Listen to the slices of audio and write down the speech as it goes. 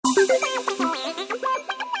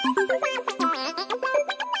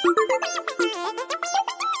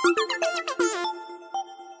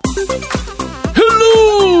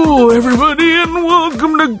and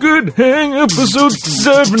welcome to Good Hang episode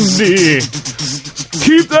 70.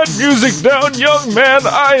 Keep that music down, young man.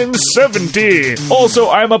 I am 70.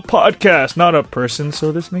 Also, I'm a podcast, not a person,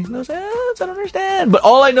 so this makes no sense. I don't understand. But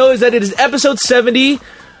all I know is that it is episode 70,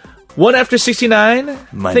 one after 69.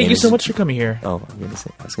 Thank you so much for coming here. Oh,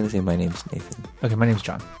 I was gonna say my name's Nathan. Okay, my name's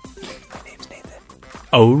John. My name's Nathan.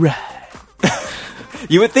 All right.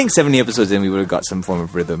 You would think 70 episodes in we would have got some form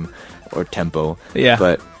of rhythm or tempo.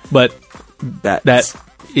 Yeah, but that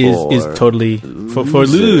is totally for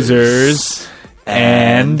losers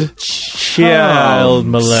and child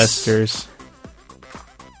molesters.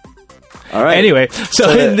 All right. Anyway, so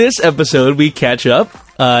in this episode, we catch up.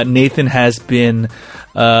 Nathan has been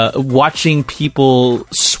watching people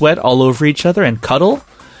sweat all over each other and cuddle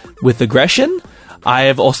with aggression. I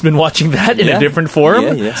have also been watching that in a different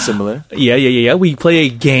form. Yeah, similar. Yeah. We play a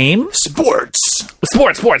game. Sports.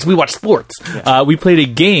 We watch sports. Yeah. We played a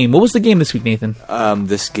game. What was the game this week, Nathan?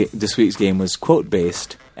 This week's game was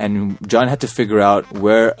quote-based, and John had to figure out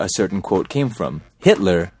where a certain quote came from.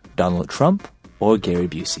 Hitler, Donald Trump, or Gary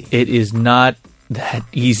Busey. It is not that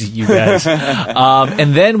easy, you guys.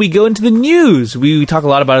 And then we go into the news. We talk a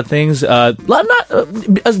lot about things. A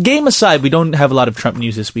game aside, we don't have a lot of Trump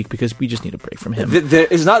news this week because we just need a break from him.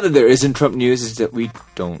 It's not that there isn't Trump news, it's that we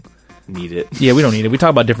don't need it. Yeah, we don't need it. We talk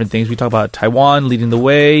about different things. We talk about Taiwan leading the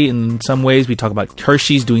way in some ways. We talk about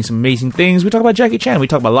Hershey's doing some amazing things. We talk about Jackie Chan. We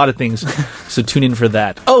talk about a lot of things. So tune in for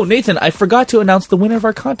that. Oh, Nathan, I forgot to announce the winner of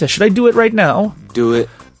our contest. Should I do it right now? Do it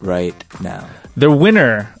right now. The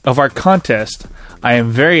winner of our contest, I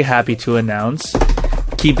am very happy to announce.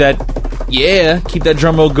 Keep that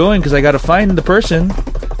drum roll going because I got to find the person.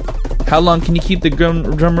 How long can you keep the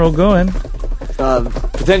drum roll going?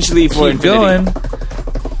 Potentially for keep going.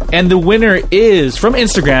 And the winner is from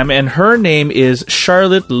Instagram, and her name is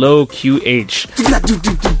Charlotte Low QH.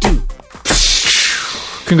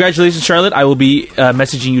 Congratulations, Charlotte. I will be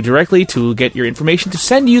messaging you directly to get your information to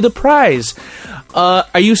send you the prize.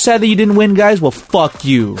 Are you sad that you didn't win, guys? Well, fuck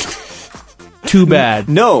you. Too bad.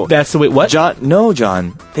 No. That's the way... What?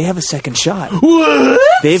 John. They have a second shot. What?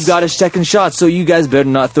 They've got a second shot, so you guys better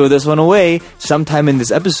not throw this one away. Sometime in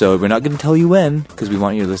this episode, we're not going to tell you when, because we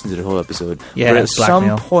want you to listen to the whole episode. Yeah, but at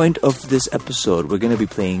blackmail. some point of this episode, we're going to be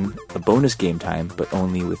playing a bonus game time, but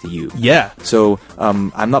only with you. Yeah. So,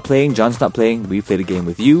 I'm not playing, John's not playing, we played a game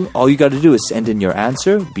with you. All you got to do is send in your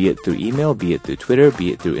answer, be it through email, be it through Twitter,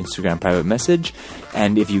 be it through Instagram private message,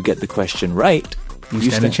 and if you get the question right... You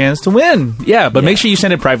stand a chance to win. Yeah, but make sure you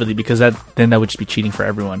send it privately because that would just be cheating for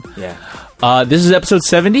everyone. Yeah. This is episode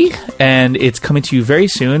 70, and it's coming to you very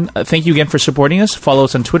soon. Thank you again for supporting us. Follow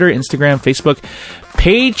us on Twitter, Instagram, Facebook,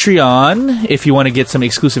 Patreon, if you want to get some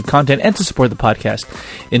exclusive content and to support the podcast.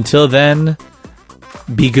 Until then,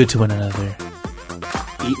 be good to one another.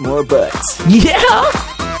 Eat more butts. Yeah!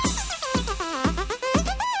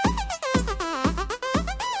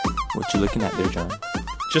 What you looking at there, John?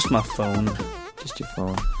 Just my phone. Just your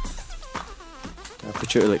phone.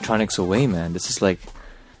 Put your electronics away, man. This is like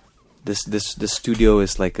this studio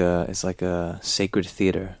is like a sacred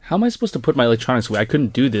theater. How am I supposed to put my electronics away? I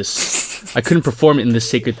couldn't do this. I couldn't perform in this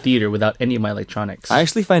sacred theater without any of my electronics. I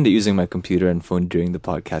actually find that using my computer and phone during the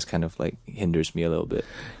podcast kind of like hinders me a little bit.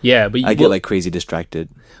 Yeah, but I get like crazy distracted.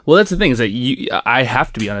 Well, that's the thing is that I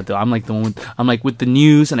have to be on it though. I'm like with the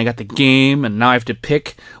news, and I got the game, and now I have to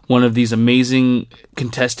pick one of these amazing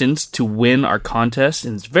contestants to win our contest,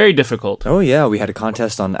 and it's very difficult. Oh yeah, we had a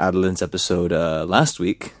contest on Adeline's episode last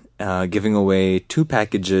week. Giving away 2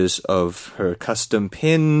 packages of her custom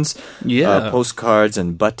pins, postcards,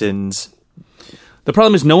 and buttons. The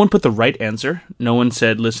problem is no one put the right answer. No one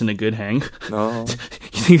said, listen to Good Hang. Oh.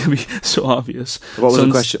 You think that'd be so obvious. What was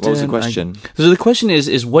the question? What was the question? So the question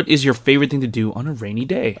is what is your favorite thing to do on a rainy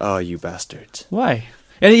day? Oh, you bastards. Why?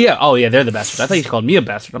 And they're the bastards. I thought you called me a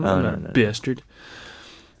bastard. I'm not a bastard.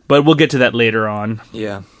 But we'll get to that later on.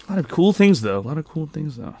 Yeah. A lot of cool things, though.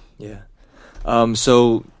 Yeah.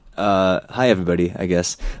 Hi everybody, I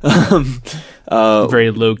guess.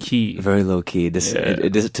 Very low key. Very low key.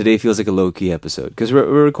 Today feels like a low key episode because we're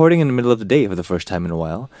recording in the middle of the day for the first time in a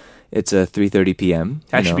while. It's 3:30 p.m.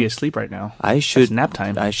 I should be asleep right now. It's nap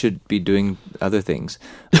time. I should be doing other things,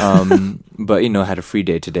 but had a free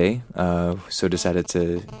day today, so decided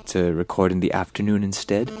to record in the afternoon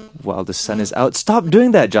instead while the sun is out. Stop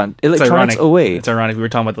doing that, John. Electronics away. It's ironic. We were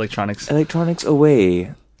talking about electronics. Electronics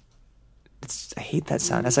away. I hate that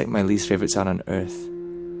sound. That's like my least favorite sound on earth.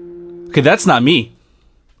 Okay, that's not me.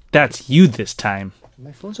 That's you this time.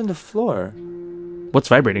 My phone's on the floor. What's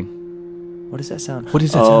vibrating? What does that sound? What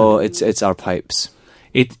is that sound? Oh, it's our pipes.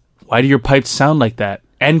 Why do your pipes sound like that?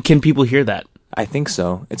 And can people hear that? I think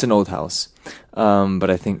so. It's an old house, but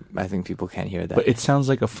I think people can't hear that. But it sounds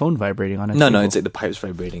like a phone vibrating on it. No, it's like the pipe's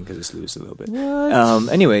vibrating because it's loose a little bit. What?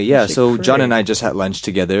 Anyway, yeah. Shit, So great. John and I just had lunch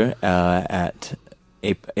together at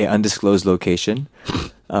a undisclosed location.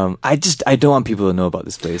 I don't want people to know about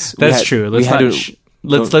this place. That's true.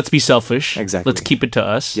 Let's be selfish. Exactly. Let's keep it to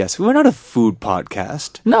us. Yes, we're not a food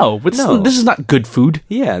podcast. No, this is not good food.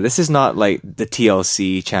 Yeah, this is not like the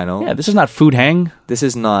TLC channel. Yeah, this is not Food Hang. This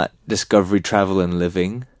is not Discovery Travel and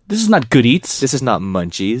Living. This is not Good Eats. This is not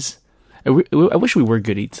Munchies. I wish we were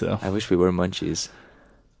Good Eats, though. I wish we were Munchies.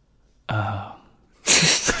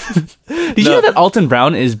 Did you know that Alton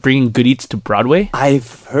Brown is bringing Good Eats to Broadway?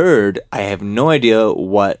 I've heard. I have no idea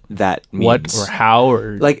what that means. What or how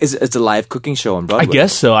or... Like, it's a live cooking show on Broadway. I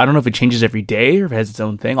guess so. I don't know if it changes every day or if it has its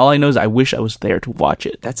own thing. All I know is I wish I was there to watch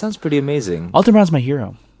it. That sounds pretty amazing. Alton Brown's my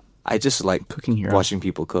hero. I just like Cooking hero. watching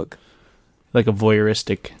people cook. Like a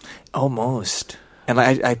voyeuristic... Almost. And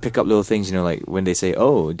I pick up little things, like when they say,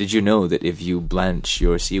 "Oh, did you know that if you blanch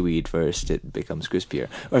your seaweed first, it becomes crispier,"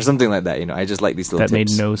 or something like that. I just like these little. That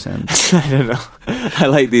tips. made no sense. I don't know. I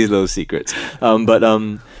like these little secrets. What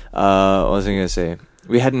was I gonna say?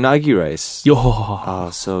 We had nagi rice. Yo. Oh,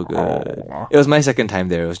 so good. It was my second time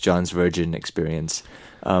there. It was John's virgin experience.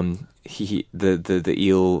 The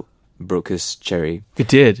eel broke his cherry. It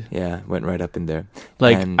did. Yeah, went right up in there.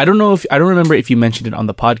 Like, And I don't remember if you mentioned it on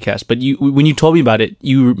the podcast, but when you told me about it,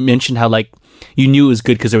 you mentioned how like you knew it was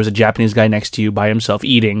good because there was a Japanese guy next to you by himself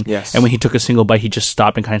eating. Yes. And when he took a single bite, he just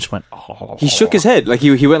stopped and kind of just went, oh. He shook his head. Like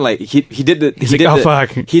he went like he did the He's he like, did "Oh, the,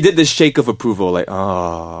 fuck." He did the shake of approval, like,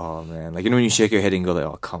 oh man. Like when you shake your head and go like,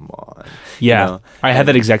 oh come on. Yeah. I had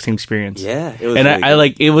that exact same experience. Yeah. It was And really I good.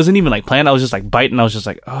 like, it wasn't even like planned. I was just like biting. I was just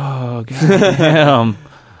like, oh, goddamn.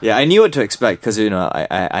 Yeah, I knew what to expect because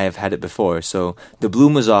I have had it before. So the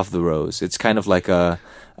bloom was off the rose. It's kind of like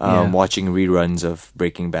watching reruns of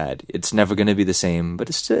Breaking Bad. It's never going to be the same, but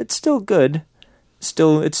it's still good. It's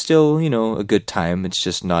still a good time. It's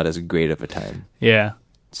just not as great of a time. Yeah.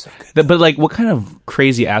 So good. But like, what kind of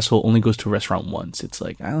crazy asshole only goes to a restaurant once? It's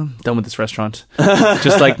like, I'm done with this restaurant.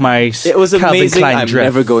 Just like my It was Calvin amazing. Klein I'm dress.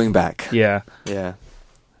 never going back. Yeah. Yeah.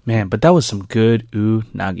 Man, but that was some good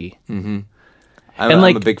unagi. Mm-hmm. And, I'm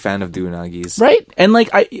like- a big fan of the unagis. Right? And like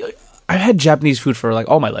I had Japanese food for like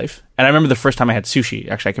all my life. And I remember the first time I had sushi.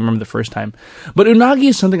 Actually, I can remember the first time. But unagi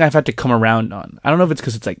is something I've had to come around on. I don't know if it's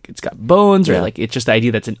because it's like it's got bones or Yeah. like it's just the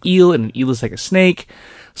idea that it's an eel and an eel is like a snake.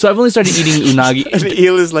 So I've only started eating unagi. An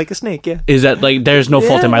eel is like a snake, yeah. Is that like there's no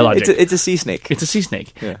fault in my logic? It's a sea snake. It's a sea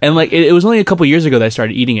snake. Yeah. And like it was only a couple years ago that I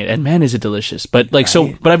started eating it, and man is it delicious. But like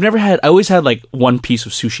but I always had like one piece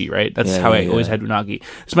of sushi, right? That's how I always had unagi.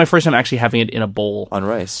 It's my first time actually having it in a bowl. On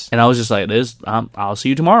rice. And I was just like, I'll see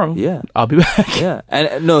you tomorrow. Yeah. I'll be back. Yeah.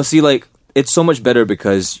 And no, see, like, it's so much better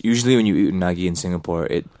because usually when you eat unagi in Singapore,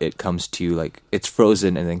 it comes to you like it's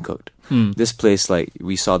frozen and then cooked. This place, like,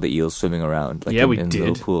 we saw the eels swimming around, like Yeah, we in did.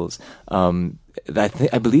 little pools.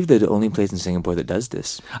 I believe they're the only place in Singapore that does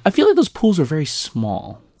this. I feel like those pools are very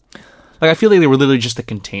small. Like I feel like they were literally just a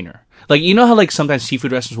container. Like you know how like sometimes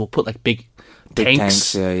seafood restaurants will put like big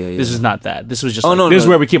tanks. Yeah. This is not that. This was just. Oh, like, no, this is no.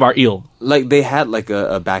 where we keep our eel. Like they had like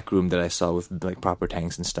a back room that I saw with like proper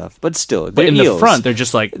tanks and stuff, but still, But they're in eels. the front, they're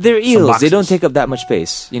just like They're some eels. They boxes. don't take up that much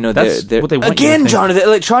space. That's they're what they want you to again, think. John. The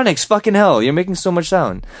electronics, fucking hell! You're making so much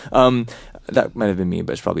sound. That might have been me,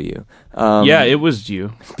 but it's probably you. Yeah, it was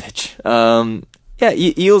you. Bitch.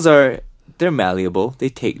 Eels they're malleable. They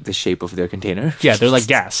take the shape of their container. Yeah, they're like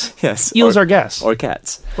gas. Yes. Eels are gas or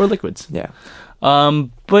cats. or liquids. Yeah.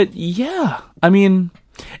 But yeah, I mean,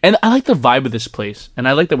 and I like the vibe of this place, and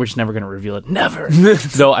I like that we're just never going to reveal it. Never.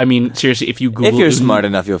 Though, I mean, seriously, if you Google, If you're smart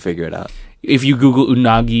enough, you'll figure it out. if you Google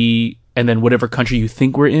unagi and then whatever country you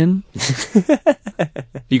think we're in,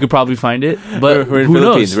 you could probably find it. But We're in who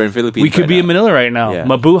Philippines. knows? We're in Philippines We could right be now. in Manila right now. Yeah.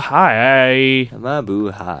 Mabuhay.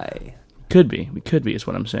 Mabuhay. Could be. We could be. Is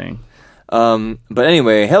what I'm saying. But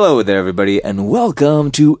anyway, hello there, everybody, and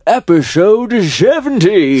welcome to episode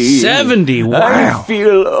 70. 70. I Wow.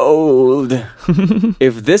 feel old.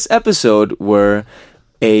 If this episode were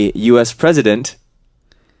a U.S. president,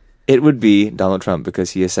 it would be Donald Trump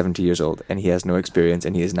because he is 70 years old and he has no experience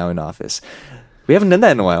and he is now in office. We haven't done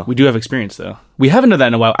that in a while. We do have experience though. We haven't done that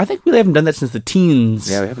in a while. I think we haven't done that since the teens.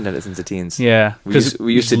 Yeah, we haven't done it since the teens. Yeah. We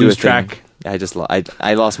used to do a lose thing. track.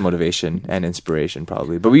 I lost motivation and inspiration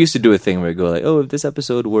probably, but we used to do a thing where we go like, oh, if this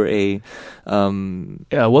episode were a,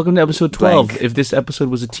 Yeah. Welcome to episode 12. Blank. If this episode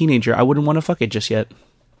was a teenager, I wouldn't want to fuck it just yet.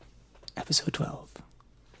 episode 12.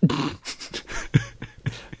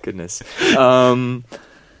 Goodness.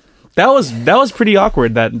 That was pretty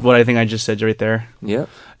awkward. That what I think I just said right there. Yep.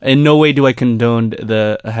 In no way do I condone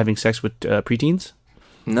the having sex with preteens.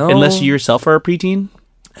 No. Unless you yourself are a preteen.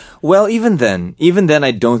 Well, even then,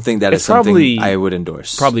 I don't think that is something I would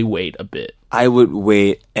endorse. Probably wait a bit. I would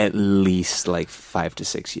wait at least like 5 to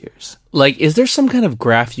 6 years. Like, is there some kind of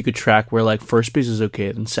graph you could track where like first base is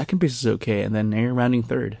okay, then second base is okay, and then you're rounding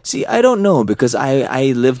third? See, I don't know because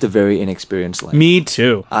I lived a very inexperienced life. Me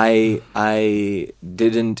too. I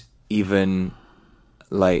didn't even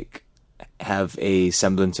like have a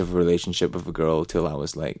semblance of a relationship with a girl till I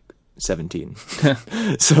was like 17.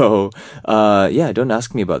 So, don't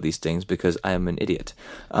ask me about these things because I am an idiot.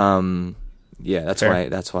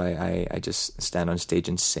 That's why I just stand on stage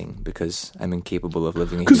and sing because I'm incapable of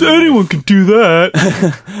living a human life. Because anyone can do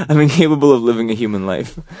that. I'm incapable of living a human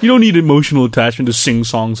life. You don't need emotional attachment to sing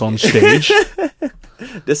songs on stage.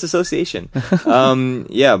 Disassociation.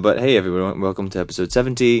 But hey everyone, welcome to episode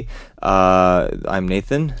 70. I'm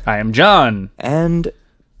Nathan. I am John. And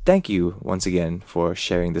thank you once again for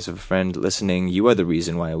sharing this with a friend, listening. You are the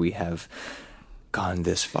reason why we have gone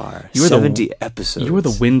this far. 70 episodes. You were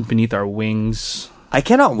the wind beneath our wings. I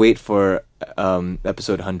cannot wait for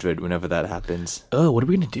episode 100 whenever that happens. Oh, what are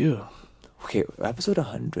we going to do? Okay, episode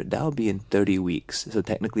 100, that would be in 30 weeks. So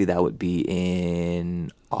technically that would be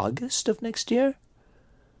in August of next year?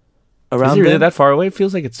 Is it really that far away? It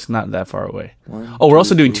feels like it's not that far away. We're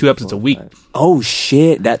also doing 2 episodes a week. Oh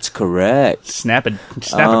shit, that's correct. Snap a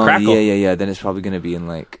crackle. Yeah. Then it's probably going to be in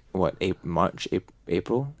like what,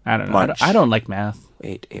 April? I don't know. March. I don't like math.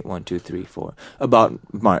 1, 2, 3, 4. About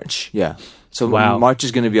March, yeah. So wow. March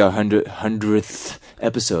is going to be our 100th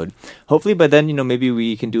episode. Hopefully by then, maybe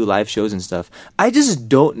we can do live shows and stuff. I just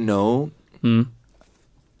don't know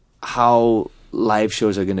how live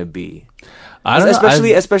shows are going to be.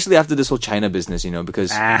 Especially after this whole China business,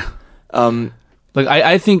 because look,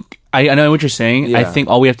 I think I know what you're saying. Yeah. I think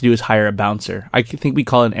all we have to do is hire a bouncer. I think we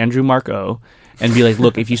call it Andrew Mark O and be like,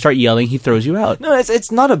 look, if you start yelling, he throws you out. No,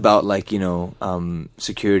 it's not about like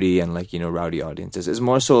security and like rowdy audiences. It's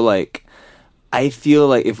more so like I feel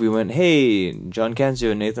like if we went, hey, John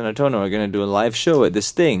Cancio and Nathan Artono are going to do a live show at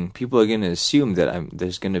this thing, people are going to assume that I'm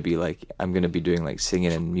going to be doing like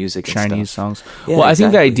singing and music and Chinese stuff. songs. Yeah, well, exactly. I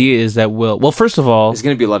think the idea is that first of all, there's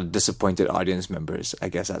going to be a lot of disappointed audience members. I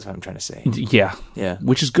guess that's what I'm trying to say. Yeah.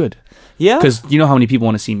 Which is good. Yeah. Because you know how many people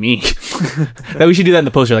want to see me. That we should do that in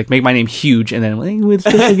the poster, like make my name huge and then with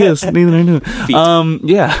special guests. Feet.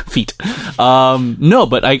 Feet. No,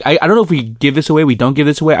 but I don't know if we give this away. We don't give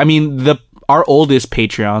this away. I mean, our oldest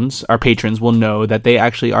patrons will know that they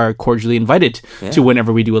actually are cordially invited to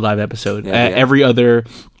whenever we do a live episode. Every other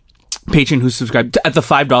patron who's subscribed at the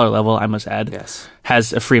 $5 level, I must add,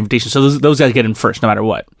 has a free invitation. So those guys get in first, no matter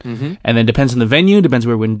what. Mm-hmm. And then depends on the venue, depends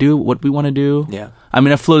where we're going to do, what we want to do. Yeah. I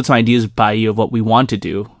mean, I've floated some ideas by you of what we want to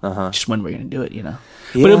do, just when we're going to do it, Yeah.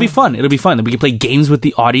 But it'll be fun. We can play games with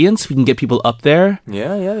the audience. We can get people up there.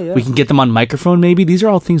 Yeah. We can get them on microphone, maybe. These are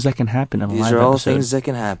all things that can happen in a live episode. These are all things that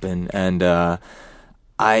can happen. And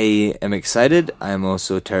I am excited. I'm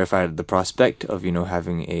also terrified at the prospect of,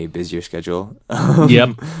 having a busier schedule.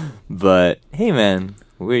 Yep. But, hey, man,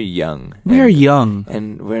 we're young. We're young.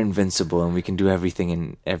 And we're invincible, and we can do everything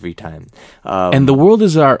in every time. And the world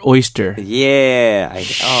is our oyster. Yeah.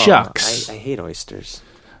 Shucks. I hate oysters.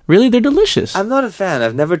 Really? They're delicious. I'm not a fan.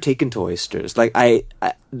 I've never taken to oysters. Like,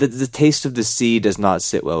 the taste of the sea does not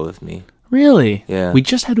sit well with me. Really? Yeah. We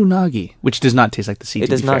just had unagi, which does not taste like the sea. It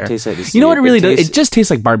does not taste like the sea. You know what it really does? It just tastes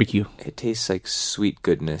like barbecue. It tastes like sweet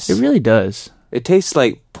goodness. It really does. It tastes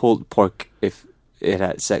like pulled pork if it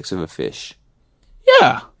had sex with a fish.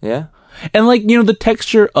 Yeah. Yeah? And like, the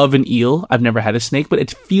texture of an eel, I've never had a snake, but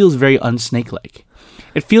it feels very unsnake-like.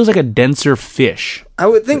 It feels like a denser fish. I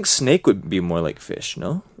would think snake would be more like fish,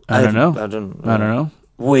 no? I don't know. I don't know.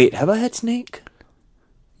 Wait, have I had snake?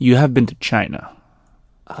 You have been to China.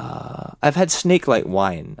 I've had snake like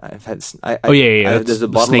wine. I've had. There's a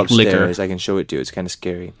bottle snake upstairs. liquor. I can show it to you. It's kind of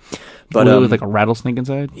scary. But with like a rattlesnake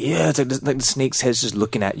inside. Yeah, it's like the snake's head's just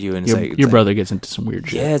looking at you, and your brother gets into some weird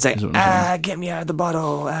shit. Yeah, it's like get me out of the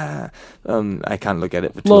bottle. I can't look at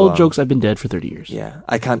it for too long. long. Jokes. I've been dead for 30 years. Yeah,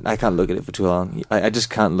 I can't look at it for too long. I just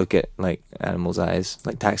can't look at like animals' eyes,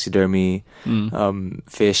 like taxidermy,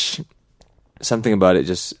 fish. Something about it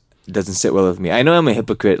just doesn't sit well with me. I know I'm a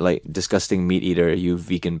hypocrite, like disgusting meat eater, you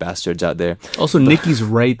vegan bastards out there. Also, Nikki's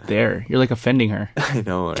right there. You're like offending her. I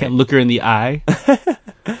know. Right? Can't look her in the eye.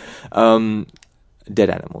 Dead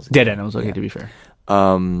animals. Dead animals. Okay, to be fair.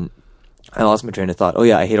 I lost my train of thought. Oh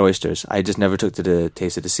yeah, I hate oysters. I just never took to the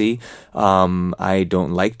taste of the sea. I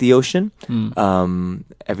don't like the ocean.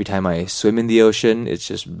 Every time I swim in the ocean, it's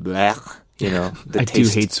just blech. I do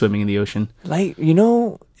hate swimming in the ocean. Like,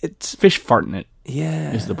 it's fish fart in it.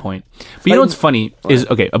 Yeah. Is the point. But you know what's funny is,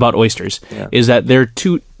 okay, about oysters, is that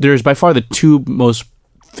there's by far the two most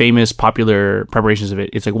famous popular preparations of it.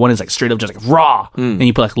 It's like one is like straight up just like raw, and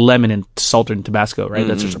you put like lemon and salt and Tabasco, right?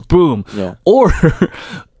 That's just a boom. Yeah. Or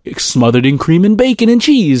smothered in cream and bacon and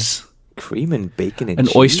cheese. Cream and bacon and An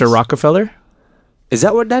cheese? oyster Rockefeller. Is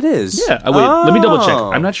that what that is? Yeah. Wait, let me double check.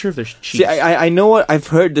 I'm not sure if there's cheese. See, I know what I've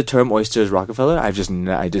heard the term oysters Rockefeller. I just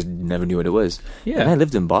never knew what it was. Yeah. And I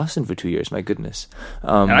lived in Boston for 2 years. My goodness.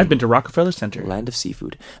 And I've been to Rockefeller Center. Land of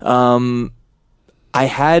seafood. I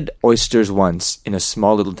had oysters once in a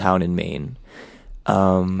small little town in Maine.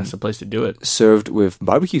 That's the place to do it. Served with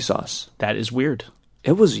barbecue sauce. That is weird.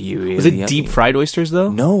 It was really Was it yummy. deep fried oysters though?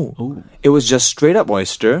 No. Ooh. It was just straight up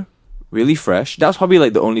oyster, really fresh. That was probably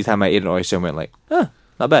like the only time I ate an oyster and went like,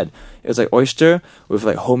 not bad. It was like oyster with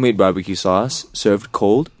like homemade barbecue sauce served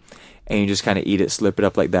cold, and you just kind of eat it, slip it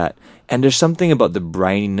up like that. And there's something about the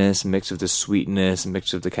brininess mixed with the sweetness,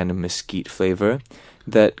 mixed with the kind of mesquite flavor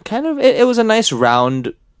that kind of, it was a nice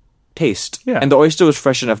round taste. Yeah. And the oyster was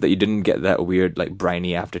fresh enough that you didn't get that weird like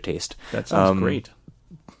briny aftertaste. That sounds great.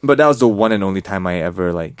 But that was the one and only time I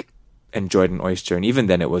ever like enjoyed an oyster, and even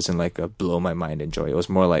then it wasn't like a blow my mind enjoy. It was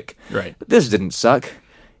more like, Right. this didn't suck,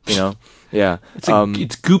 you know. Yeah, It's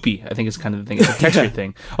goopy, I think is kind of the thing. It's a texture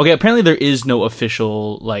thing. Okay, apparently there is no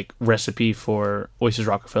official like recipe for oysters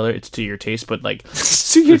Rockefeller. It's to your taste, but like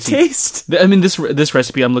to your taste. I mean, this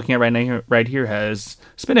recipe I'm looking at right here has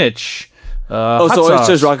spinach. Oh, hot so sauce,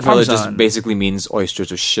 oysters Rockefeller Parmesan. just basically means oysters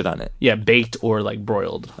with shit on it. Yeah, baked or like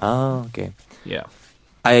broiled. Oh, okay. Yeah.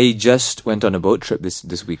 I just went on a boat trip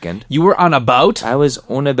this weekend. You were on a boat? I was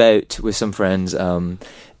on a boat with some friends, and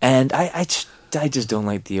I just don't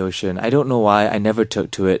like the ocean. I don't know why. I never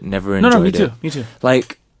took to it. Never enjoyed it. No, me too.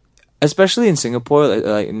 Like, especially in Singapore,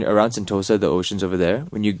 like around Sentosa, the ocean's over there.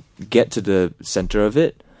 When you get to the center of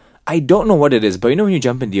it, I don't know what it is, but you know when you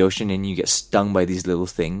jump in the ocean and you get stung by these little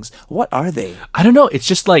things? What are they? I don't know. It's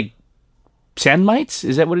just like sand mites?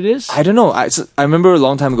 Is that what it is? I don't know. I remember a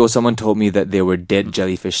long time ago someone told me that they were dead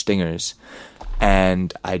jellyfish stingers.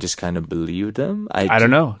 And I just kind of believed them. I don't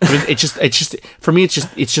know. It's just for me. It's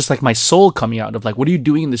just like my soul coming out of like, what are you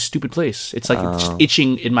doing in this stupid place? It's like it's just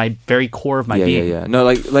itching in my very core of my being. Yeah. No,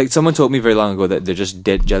 like someone told me very long ago that they're just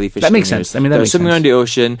dead jellyfish. That makes stingers. sense. I mean, that they're makes swimming sense. around the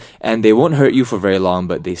ocean, and they won't hurt you for very long,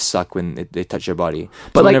 but they suck when they touch your body.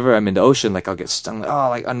 But so like- whenever I'm in the ocean, like I'll get stung,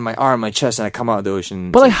 like on my arm, my chest, and I come out of the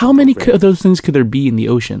ocean. But like, how many of those things could there be in the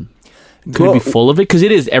ocean? Could it be full of it? Because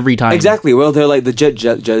it is every time. Exactly. Well, they're like the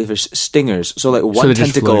jellyfish stingers. So like they're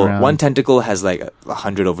just floating around. one tentacle has like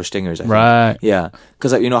 100 over stingers. I think. Right. Yeah.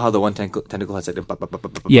 Because like you know how the one tentacle has like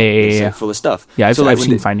the Yeah, it's, yeah. like, full of stuff. Yeah, I've, so, like, I've when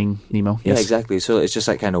seen they- Finding Nemo. Yeah, Yes. exactly. So it's just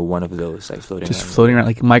like kind of one of those like floating Just around. floating around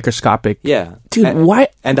like microscopic. Yeah, Dude, why?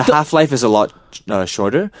 And the half life is a lot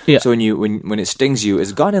shorter. Yeah. So when it stings you,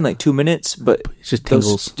 it's gone in like 2 minutes. But It just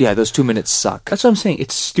tingles. those 2 minutes suck. That's what I'm saying.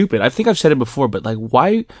 It's stupid. I think I've said it before, but like,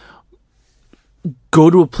 why go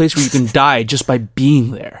to a place where you can die just by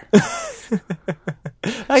being there?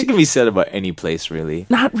 That can be said about any place, really.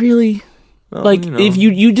 Not really. Well, Like, you know. if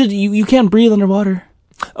you can't breathe underwater.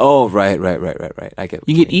 Oh, right. I get. What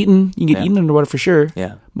You get eaten. You get Yeah. eaten underwater for sure.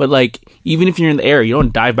 Yeah. But like, even if you're in the air, you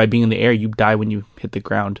don't die by being in the air. You die when you hit the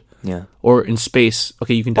ground. Yeah. Or in space.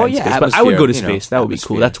 Okay, you can die Oh, in yeah, space. But I would go to atmosphere, you know, space. That would be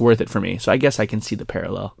cool. atmosphere. That's worth it for me. So I guess I can see the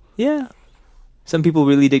parallel. Yeah. Some people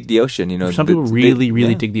really dig the ocean. You know, Some people really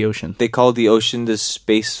yeah. dig the ocean. They call the ocean the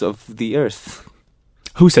space of the earth.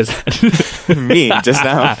 Who says that? Me just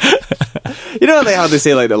now. You know how they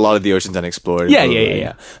say like a lot of the ocean's unexplored.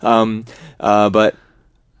 Yeah. But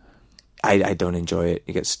I don't enjoy it.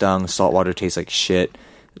 You get stung. Salt water tastes like shit.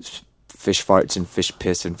 Fish farts and fish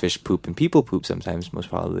piss and fish poop and people poop sometimes. Most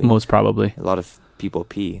probably. Most probably. A lot of people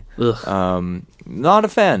pee. Ugh. Not a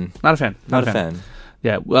fan. Not a fan. Not a fan.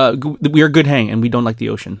 Yeah, we are good hang, and we don't like the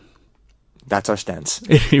ocean. That's our stance.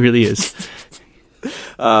 It really is.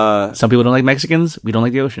 Some people don't like Mexicans. We don't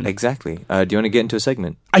like the ocean. Exactly. Do you want to get into a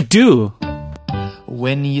segment? I do.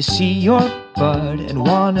 When you see your bud and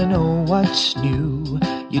wanna know what's new,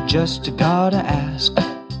 you just gotta ask,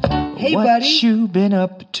 Hey, what buddy. you been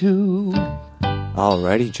up to?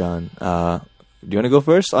 Alrighty, John. Do you want to go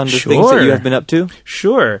first on the things that Sure. you have been up to?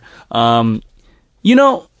 Sure. You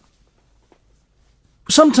know,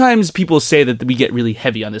 sometimes people say that we get really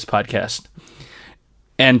heavy on this podcast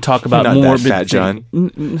and talk about Not that morbid fat, John.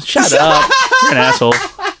 Shut up. You're an asshole.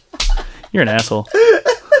 You're an asshole.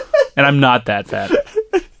 And I'm not that fat.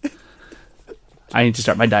 I need to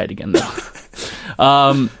start my diet again,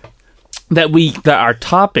 though. That our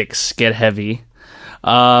topics get heavy.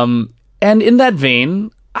 And in that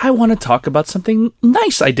vein, I want to talk about something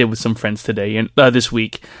nice I did with some friends today and this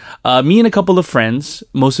week. Me and a couple of friends,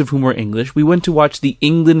 most of whom were English, we went to watch the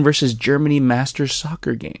England versus Germany Masters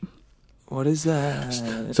soccer game. What is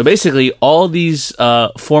that? So basically, all these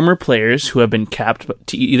former players who have been capped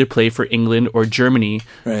to either play for England or Germany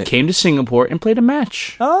came to Singapore and played a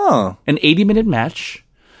match. Oh. An 80-minute match.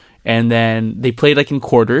 And then they played like in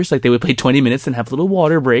quarters. Like they would play 20 minutes and have a little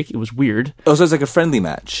water break. It was weird. Oh, so it's like a friendly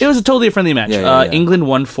match. It was totally a friendly match. Yeah. England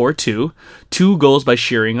won 4-2. 2 goals by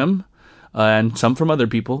Sheringham. And some from other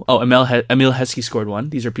people. Oh, Emil Heskey scored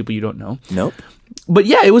 1. These are people you don't know. Nope. But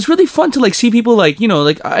yeah, it was really fun to like see people like, you know,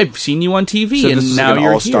 like I've seen you on TV So and this is now like an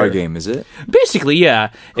you're all-star here. game, is it? Basically,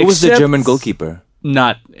 yeah. Who was the Except German goalkeeper?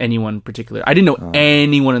 Not anyone particular. I didn't know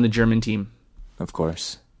anyone in the German team. Of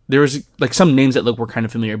course. There was like some names that were kind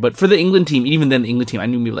of familiar, but for the England team, even then the England team, I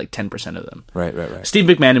knew maybe like 10% of them. Right. Steve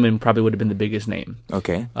McManaman probably would have been the biggest name.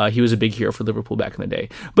 Okay. He was a big hero for Liverpool back in the day.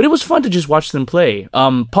 But it was fun to just watch them play.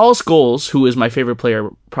 Paul Scholes, who is my favorite player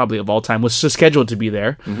probably of all time, was scheduled to be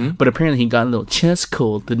there, but apparently he got a little chest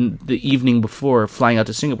cold the evening before flying out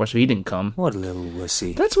to Singapore, so he didn't come. What a little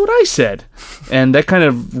wussy. That's what I said. And that kind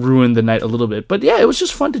of ruined the night a little bit. But yeah, it was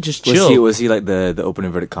just fun to just chill. Was he like the open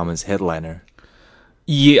inverted commas headliner?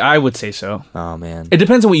 Yeah, I would say so. Oh, man. It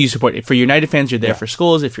depends on what you support. If you're United fans, you're there for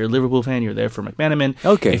Scholes. If you're a Liverpool fan, you're there for McManaman.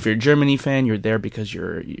 Okay. If you're a Germany fan, you're there because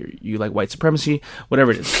you like white supremacy.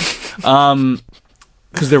 Whatever it is.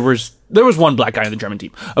 Because there was one black guy on the German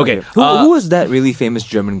team. Okay. Who was that really famous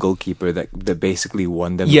German goalkeeper that basically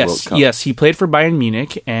won them the World Cup? Yes, he played for Bayern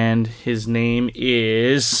Munich, and his name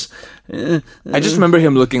is... I just remember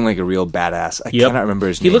him looking like a real badass. I cannot remember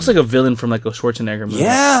his name. He looks like a villain from like a Schwarzenegger movie.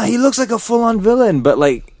 Yeah, he looks like a full-on villain, but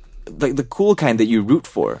like the cool kind that you root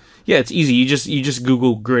for. Yeah, it's easy. You just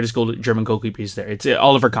Google greatest German goalkeepers there. It's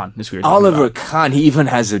Oliver Kahn. Is who you're talking Oliver about. Kahn. He even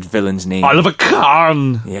has a villain's name. Oliver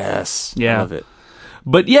Kahn. Yes. Yeah. I love it.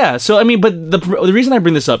 But yeah, so I mean, but the reason I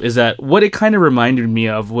bring this up is that what it kind of reminded me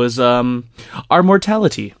of was our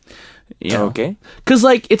mortality. You know? Okay. Because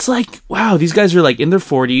like it's like wow, these guys are like in their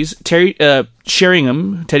 40s. Teddy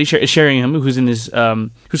Sheringham, who's in his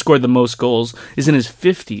who scored the most goals, is in his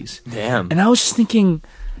 50s. Damn. And I was just thinking,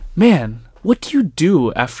 man, what do you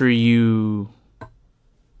do after you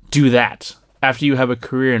do that? After you have a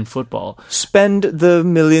career in football, Spend the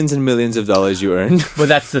millions and millions of dollars you earned. but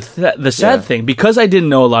that's the sad thing. Because I didn't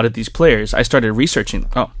know a lot of these players, I started researching.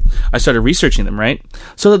 I started researching them, right?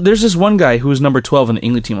 So there's this one guy who was number 12 on the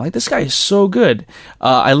England team. I'm like, this guy is so good.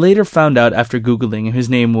 I later found out after Googling, his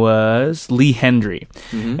name was Lee Hendry.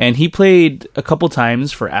 And he played a couple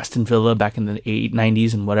times for Aston Villa back in the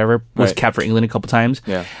 90s and whatever. Was capped for England a couple times.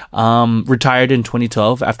 Yeah. Retired in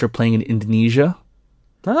 2012 after playing in Indonesia.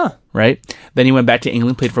 Ah. Right? Then he went back to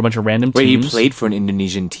England, played for a bunch of random Wait, teams. he played for an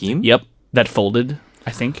Indonesian team? Yep. That folded,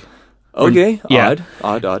 I think. Okay. Yeah.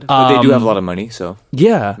 Odd. But they do have a lot of money, so.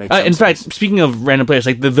 Yeah. Makes some In fact, sense. speaking of random players,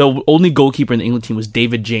 like the only goalkeeper in the England team was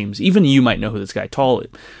David James. Even you might know who this guy. Tall,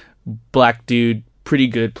 black dude, pretty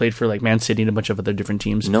good. Played for like Man City and a bunch of other different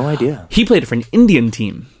teams. No idea. He played for an Indian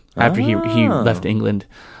team after he left England.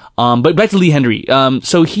 But back to Lee Hendry.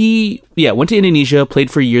 So he went to Indonesia,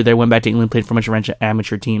 played for a year there, went back to England, played for a bunch of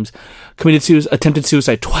amateur teams, attempted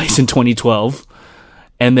suicide twice in 2012,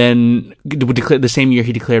 and then the same year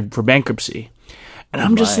he declared for bankruptcy. And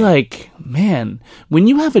I'm just like, man, when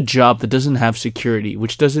you have a job that doesn't have security,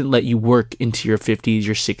 which doesn't let you work into your 50s,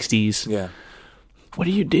 your 60s, Yeah. what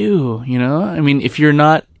do you do? You know, I mean, if you're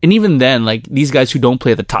not, and even then, like these guys who don't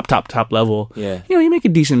play at the top level, you make a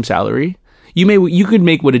decent salary. You could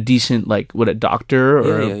make what a doctor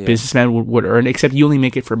or a businessman would earn, except you only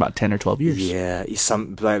make it for about 10 or 12 years. Yeah,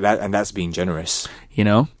 some like that, and that's being generous. You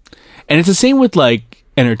know, and it's the same with like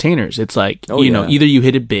entertainers. It's like either you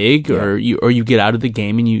hit it big or you get out of the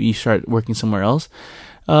game and you start working somewhere else.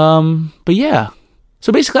 But yeah,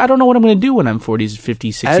 so basically, I don't know what I'm going to do when I'm 40s,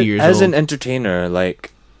 50s, 60 years old. As an entertainer,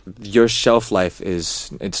 like. Your shelf life it's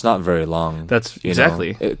not very long. That's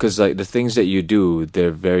exactly because like the things that you do, they're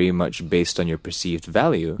very much based on your perceived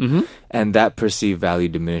value, and that perceived value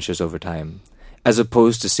diminishes over time. As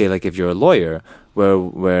opposed to say like if you're a lawyer,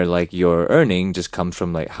 where like your earning just comes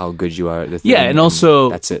from like how good you are at the thing. Yeah, and also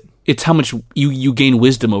that's it. It's how much you gain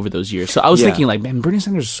wisdom over those years. So I was thinking, like, man, Bernie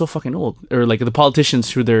Sanders is so fucking old, or like the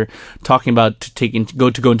politicians who they're talking about to go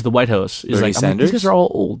into the White House is Bernie Sanders? these guys are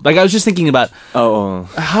all old. Like I was just thinking about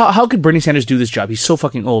how could Bernie Sanders do this job? He's so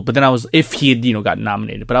fucking old. But then if he had gotten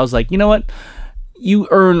nominated, but I was like, you know what, you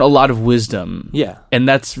earn a lot of wisdom, and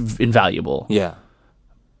that's invaluable,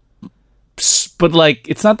 But like,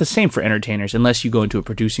 it's not the same for entertainers unless you go into a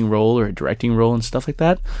producing role or a directing role and stuff like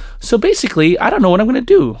that. So basically, I don't know what I'm going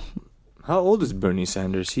to do. How old is Bernie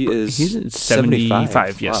Sanders? He's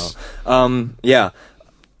 75, yes. Wow. Yeah.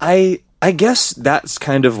 I guess that's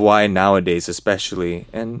kind of why nowadays, especially,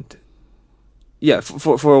 and yeah,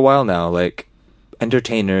 for a while now, like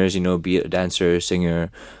entertainers, be it a dancer,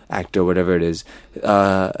 singer, actor, whatever it is,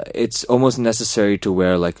 it's almost necessary to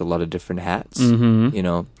wear like a lot of different hats.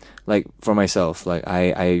 Mm-hmm. Like for myself, like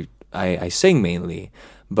I sing mainly,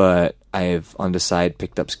 but I've on the side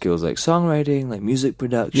picked up skills like songwriting, like music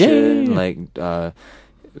production, like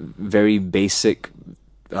very basic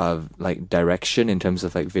like direction in terms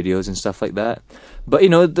of like videos and stuff like that. But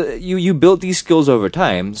you build these skills over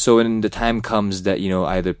time, so when the time comes that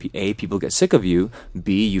either A, people get sick of you,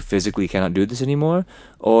 B, you physically cannot do this anymore,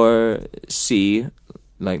 or C,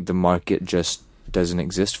 like the market just doesn't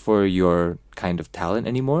exist for your kind of talent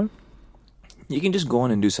anymore, you can just go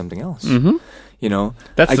on and do something else.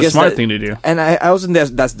 That's the smart thing to do. And I also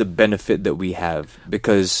think that's the benefit that we have,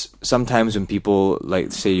 because sometimes when people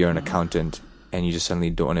like say you're an accountant and you just suddenly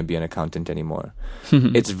don't want to be an accountant anymore,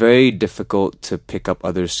 it's very difficult to pick up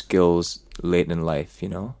other skills late in life,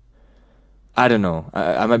 I don't know.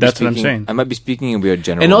 I might be That's speaking, what I'm saying. I might be speaking in weird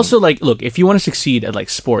general. And also, like, look, if you want to succeed at like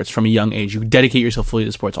sports from a young age, you dedicate yourself fully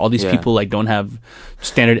to sports. All these people like don't have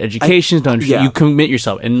standard educations, you commit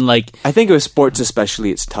yourself, and like I think with sports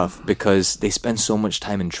especially, it's tough because they spend so much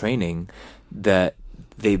time in training that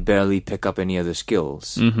they barely pick up any other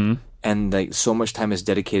skills. And like so much time is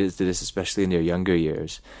dedicated to this, especially in their younger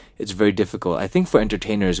years. It's very difficult. I think for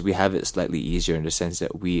entertainers, we have it slightly easier in the sense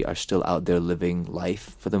that we are still out there living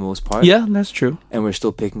life for the most part. Yeah, that's true. And we're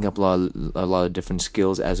still picking up a lot of different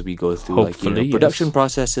skills as we go through, Hopefully, production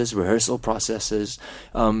processes, rehearsal processes.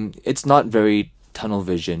 It's not very tunnel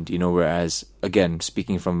visioned, whereas, again,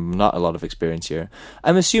 speaking from not a lot of experience here,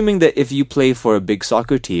 I'm assuming that if you play for a big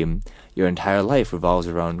soccer team, your entire life revolves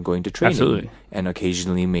around going to training and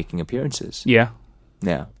occasionally making appearances. Yeah.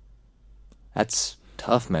 That's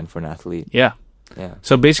tough, man, for an athlete. Yeah.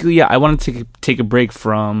 So basically, I wanted to take a break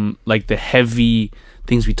from like the heavy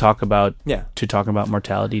things we talk about to talk about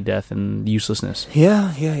mortality, death, and uselessness.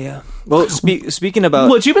 Yeah. Well, speaking about...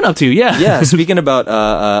 What you been up to, Yeah, speaking about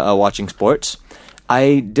watching sports,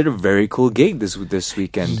 I did a very cool gig this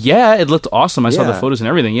weekend. Yeah, it looked awesome. I saw the photos and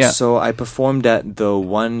everything, So I performed at the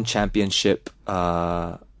One Championship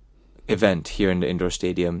event here in the indoor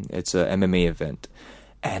stadium. It's a MMA event.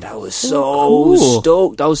 And I was so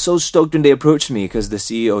stoked. I was so stoked when they approached me because the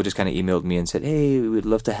CEO just kind of emailed me and said, hey, we'd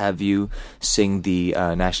love to have you sing the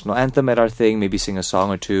national anthem at our thing, maybe sing a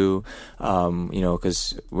song or two,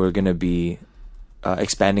 because we're going to be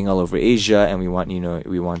expanding all over Asia, and we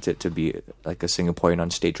want it to be like a Singaporean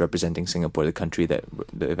on stage representing Singapore, the country that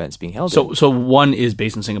the event's being held in. So One is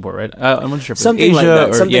based in Singapore, right? I'm not sure if something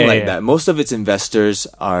Asia like that. Most of its investors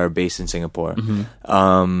are based in Singapore,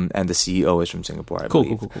 and the CEO is from Singapore, I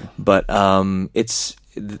believe. Cool. But its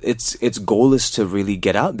goal is to really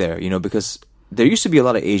get out there, because there used to be a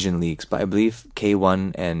lot of Asian leagues, but I believe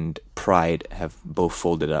K1 and Pride have both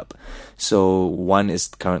folded up. So One is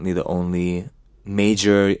currently the only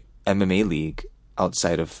major MMA league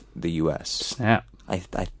outside of the US. Snap. I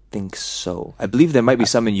think so. I believe there might be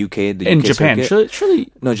some in UK. In Japan.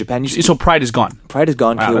 Surely. No, Japan. So Pride is gone. Pride is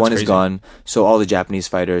gone. Wow, K1 is gone. So all the Japanese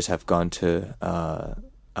fighters have gone to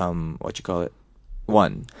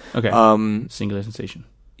One. Okay. Singular sensation.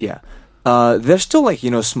 Yeah. There's still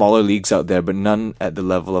smaller leagues out there, but none at the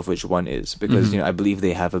level of which One is, because I believe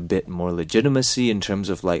they have a bit more legitimacy in terms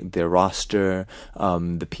of like their roster,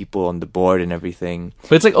 the people on the board and everything.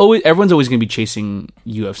 But it's like everyone's always going to be chasing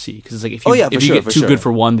UFC, because it's like if you get too good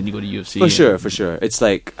for one, then you go to UFC. For sure. It's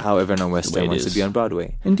like how everyone on West End wants to be on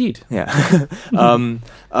Broadway. Indeed. Yeah.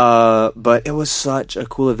 But it was such a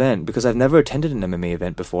cool event because I've never attended an MMA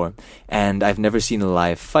event before, and I've never seen a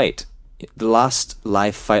live fight. The last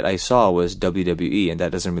live fight I saw was WWE, and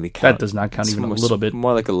that doesn't really count. That does not count even a little bit.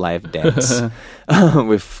 More like a live dance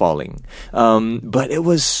with falling. But it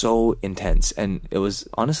was so intense, and it was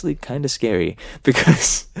honestly kind of scary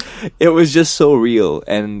because it was just so real.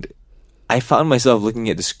 And I found myself looking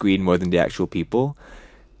at the screen more than the actual people,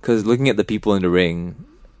 because looking at the people in the ring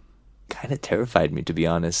kind of terrified me, to be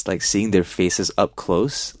honest. Like seeing their faces up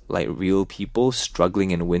close, like real people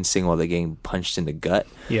struggling and wincing while they're getting punched in the gut.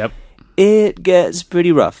 Yep. It gets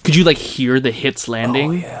pretty rough. Could you hear the hits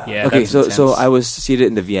landing? Oh, yeah. Okay, so I was seated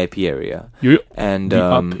in the VIP area. Yeah. And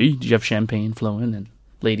did you have champagne flowing and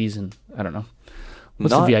ladies and I don't know.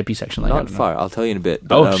 What's the VIP section like? Not far. I'll tell you in a bit.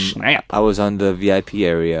 But, snap! I was on the VIP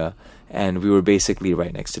area, and we were basically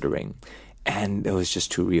right next to the ring. And it was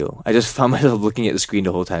just too real. I just found myself looking at the screen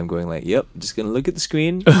the whole time, going like, "Yep, just gonna look at the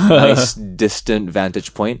screen." Nice distant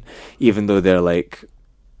vantage point, even though they're like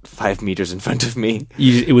 5 meters in front of me.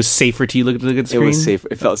 It was safer to you look at the screen? It was safer.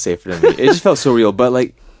 It felt safer to me. It just felt so real. But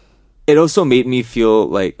like, it also made me feel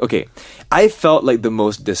like, okay, I felt like the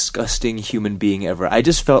most disgusting human being ever. I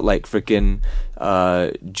just felt like freaking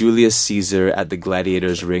Julius Caesar at the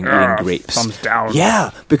gladiators ring eating grapes. Thumbs down. Yeah,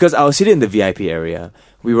 because I was sitting in the VIP area.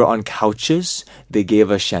 We were on couches. They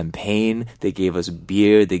gave us champagne. They gave us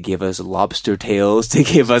beer. They gave us lobster tails. They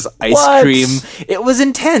gave us ice cream. It was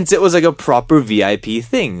intense. It was like a proper VIP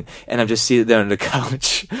thing. And I'm just sitting there on the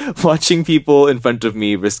couch watching people in front of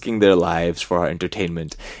me risking their lives for our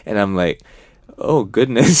entertainment. And I'm like, oh,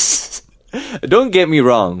 goodness. Don't get me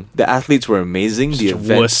wrong. The athletes were amazing. The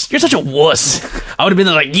event. Wuss. You're such a wuss. I would have been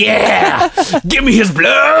there like, yeah, give me his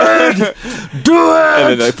blood. Do it. And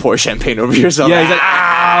then like pour champagne over yourself. Yeah, he's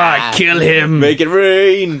like, kill him. Make it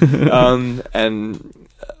rain.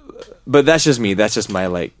 But that's just me. That's just my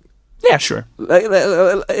like. Yeah, sure.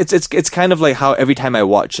 It's kind of like how every time I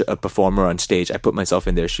watch a performer on stage, I put myself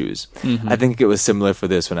in their shoes. Mm-hmm. I think it was similar for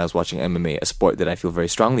this when I was watching MMA, a sport that I feel very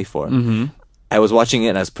strongly for. Mm-hmm. I was watching it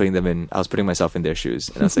and I was putting myself in their shoes,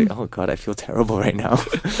 and I was like, oh god, I feel terrible right now.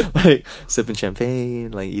 Like sipping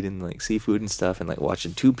champagne, like eating like seafood and stuff, and like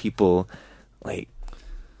watching two people like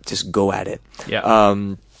just go at it. Yeah.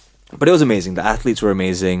 But it was amazing. The athletes were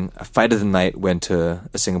amazing. A fight of the night went to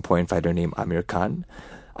a Singaporean fighter named Amir Khan.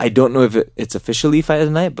 I don't know if it's officially fight of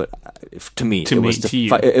the night, but to me, it was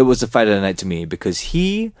the fight of the night to me, because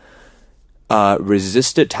he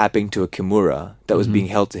resisted tapping to a Kimura that was being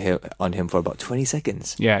held on him for about 20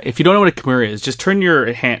 seconds. Yeah, if you don't know what a Kimura is, just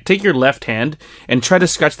take your left hand and try to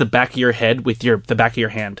scratch the back of your head with the back of your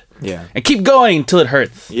hand. Yeah. And keep going until it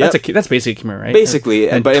hurts. Yep. That's basically a Kimura, right? Basically,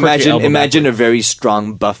 but imagine backwards. a very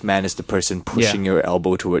strong buff man is the person pushing your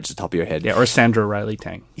elbow towards the top of your head. Yeah, or Sandra Riley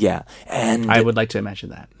Tang. Yeah. And I would like to imagine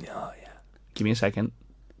that. Oh yeah. Give me a second.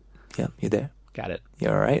 Yeah, you there? Got it.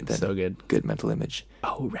 You're all right then. So good. Good mental image.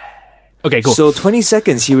 All right. Okay, cool. So 20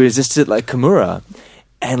 seconds he resisted like Kimura,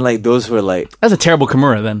 and like those were like, That's a terrible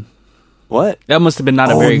Kimura then. what? That must have been not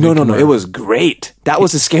a very no, good no, no! Kimura. It was great. That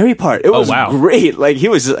was the scary part. It was wow. great. Like he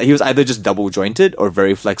was either just double jointed or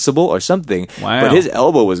very flexible or something. Wow. But his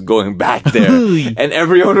elbow was going back there, and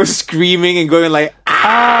everyone was screaming and going like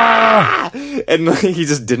ah! And like, he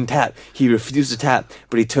just didn't tap. He refused to tap,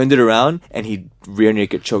 but he turned it around and he rear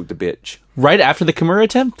naked choked the bitch Right after the Kimura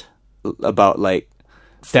attempt? about like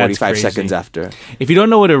 45 seconds after. If you don't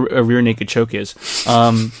know what a rear naked choke is,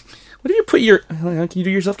 what do you put your? Can you do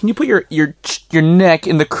yourself? Can you put your neck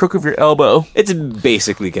in the crook of your elbow? It's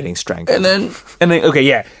basically getting strangled. And then okay,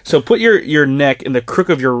 yeah. So put your neck in the crook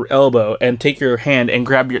of your elbow and take your hand and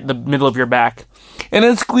grab the middle of your back, and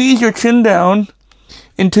then squeeze your chin down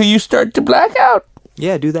until you start to black out.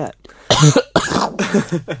 Yeah, do that.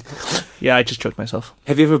 Yeah, I just choked myself.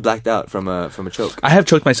 Have you ever blacked out from a choke? I have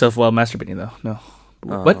choked myself while masturbating though. No.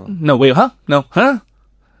 What? No, wait, huh? No, huh?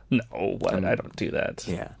 No, what? I don't do that.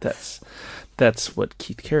 Yeah. That's what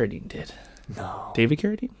Keith Carradine did. No. David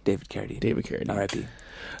Carradine? David Carradine. David Carradine. R.I.P.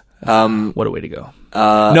 What a way to go.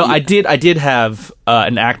 No, I did have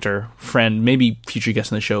an actor friend, maybe future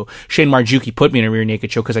guest on the show, Shane Marjuki, put me in a rear naked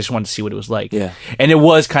choke because I just wanted to see what it was like. Yeah. And it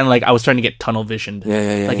was kind of like I was starting to get tunnel visioned.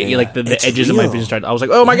 Yeah. Like the It's edges of my real. vision started. I was like,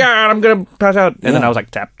 oh my god, I'm gonna pass out. And then I was like,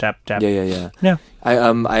 tap, tap, tap. Yeah. Yeah.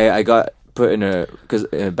 I got put in because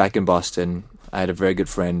back in Boston, I had a very good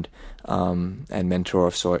friend and mentor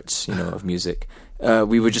of sorts, of music.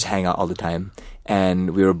 We would just hang out all the time,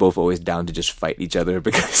 and we were both always down to just fight each other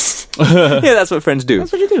because that's what friends do.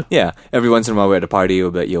 That's what you do. Yeah, every once in a while we're at a party,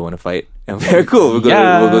 we'll be like, "Yo, want to fight?" And we're cool. We'll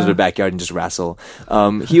go to the backyard and just wrestle.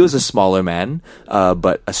 He was a smaller man,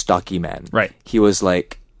 but a stocky man. Right. He was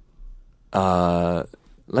like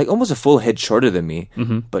almost a full head shorter than me,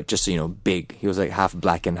 but just big. He was like half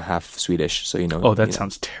black and half Swedish. So Oh, that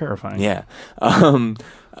sounds terrifying. Yeah.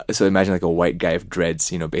 So imagine like a white guy with dreads,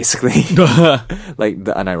 basically like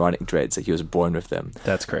the unironic dreads. Like he was born with them.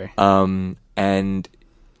 That's great. And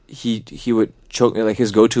he would choke me. Like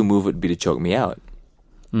his go-to move would be to choke me out.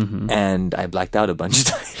 And I blacked out a bunch of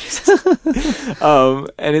times.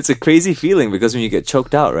 And it's a crazy feeling because when you get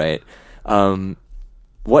choked out, right?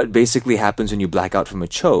 What basically happens when you black out from a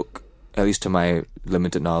choke, at least to my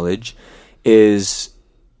limited knowledge, is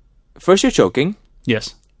first you're choking.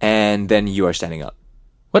 Yes. And then you are standing up.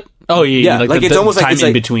 What? Oh, yeah. Like it's almost time like it's in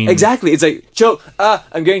like, between. Exactly. It's like choke.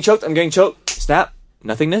 I'm getting choked. Snap.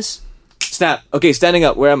 Nothingness. Snap. Okay, standing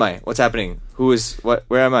up. Where am I? What's happening? Who is what?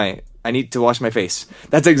 Where am I? I need to wash my face.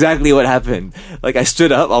 That's exactly what happened. Like I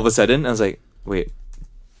stood up all of a sudden. I was like, wait,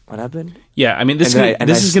 What happened? Yeah, I mean, this is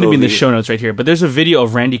going to be in the show notes right here. But there's a video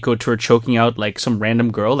of Randy Couture choking out like some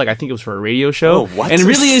random girl. Like I think it was for a radio show. Oh, what? And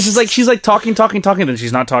really, it's just like she's like talking, and then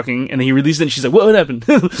she's not talking, and then he released it, and she's like, "What happened?"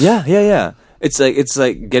 Yeah. It's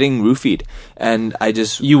like getting roofied, and I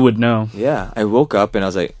just you would know. Yeah, I woke up and I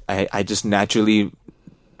was like, I just naturally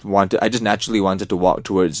wanted to walk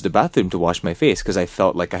towards the bathroom to wash my face because I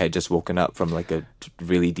felt like I had just woken up from like a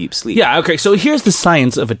really deep sleep. Yeah, okay. So here's the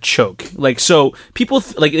science of a choke. Like, so people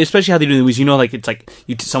like, especially how they do the movies. You know, like it's like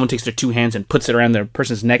someone takes their two hands and puts it around their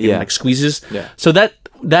person's neck and like squeezes. Yeah. So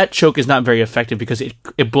that choke is not very effective because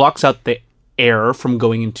it blocks out the air from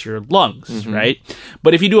going into your lungs, right?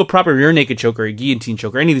 But if you do a proper rear naked choke or a guillotine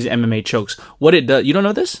choke or any of these MMA chokes, what it does, you don't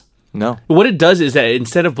know this? No. What it does is that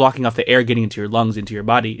instead of blocking off the air getting into your lungs, into your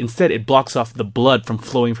body, instead it blocks off the blood from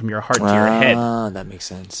flowing from your heart to your head. Ah, that makes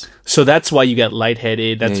sense. So that's why you get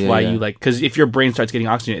lightheaded. That's why you like, because if your brain starts getting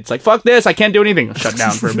oxygen, it's like, fuck this, I can't do anything. Shut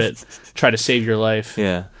down for a bit. Try to save your life.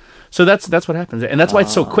 Yeah. So that's what happens. And that's why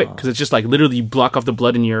it's so quick, because it's just like literally you block off the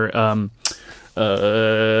blood in your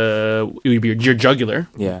your jugular.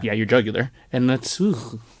 Yeah. Yeah, your jugular. And that's,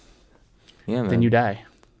 yeah, man. then you die.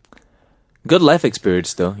 Good life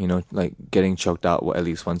experience, though. You know, like getting choked out at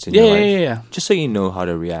least once in your life. Yeah. Just so you know how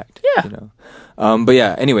to react. Yeah. You know. But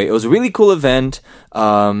yeah. Anyway, it was a really cool event.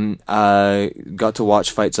 I got to watch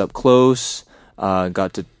fights up close.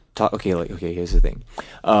 Got to talk. Okay. Here's the thing.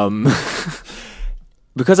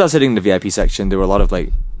 Because I was sitting in the VIP section, there were a lot of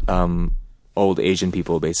like old Asian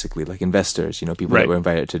people, basically, like investors. You know, people that were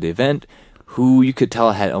invited to the event, who you could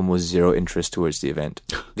tell had almost zero interest towards the event.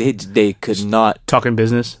 They could not talking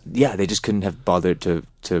business. Yeah, they just couldn't have bothered to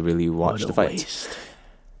really watch the fights.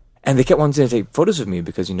 And they kept wanting to take photos of me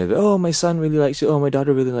because, you know, oh, my son really likes you. Oh, my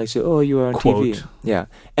daughter really likes you. Oh, you are on TV. Yeah.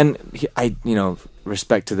 And I, you know,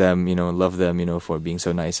 respect to them, you know, love them, you know, for being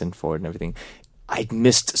so nice and forward and everything. I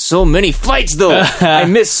missed so many fights, though. I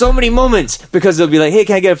missed so many moments because they'll be like, hey,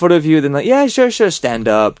 can I get a photo of you? Then like, yeah, sure. Stand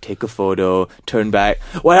up, take a photo, turn back.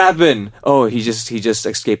 What happened? Oh, he just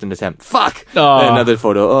escaped an attempt. Fuck. Another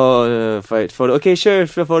photo. Oh, fight photo. Okay, sure.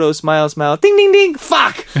 Photo. Smile. Ding, ding, ding.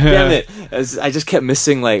 Fuck. Damn it. I just kept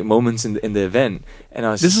missing like moments in the event. And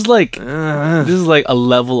I was this is like a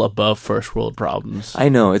level above first world problems. I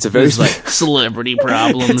know, it's a very like celebrity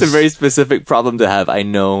problems. It's a very specific problem to have. I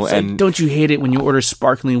know. It's and like, don't you hate it when you order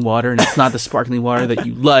sparkling water and it's not the sparkling water that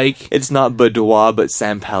you like? It's not Boudoir but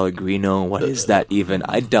San Pellegrino. What is that even?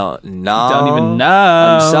 I don't know. Don't even know.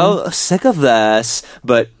 I'm so sick of this.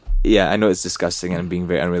 But yeah, I know it's disgusting and I'm being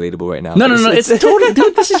very unrelatable right now. No. It's totally,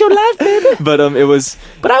 dude, this is your life, baby. But it was.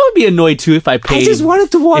 But I would be annoyed too if I paid. I just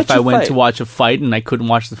wanted to watch. If I went to watch a fight and I couldn't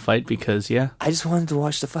watch the fight because I just wanted to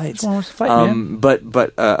watch the fights. Man. But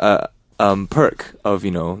perk of,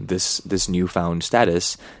 you know, this newfound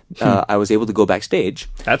status, I was able to go backstage.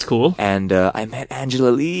 That's cool. And I met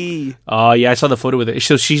Angela Lee. Oh yeah, I saw the photo with her.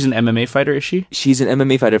 So she's an MMA fighter, is she? She's an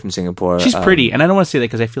MMA fighter from Singapore. She's pretty, and I don't want to say that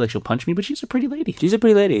because I feel like she'll punch me, but she's a pretty lady. She's a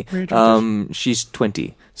pretty lady. She's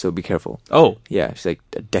 20, so be careful. Oh yeah, she's like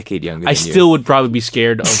a decade younger. I still would probably be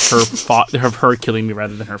scared of her of her killing me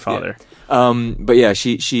rather than her father. Yeah. But yeah,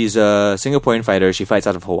 she's a Singaporean fighter. She fights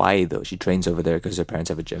out of Hawaii though. She trains over there because her parents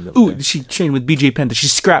have a gym. Ooh, she trained with BJ Penn. Does she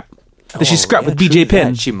scrap? Does she scrap with BJ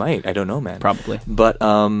Penn? She might. I don't know, man. Probably. But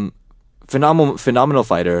phenomenal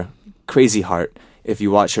fighter, crazy heart. If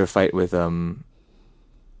you watch her fight with her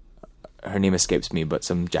name escapes me, but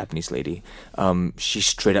some Japanese lady, she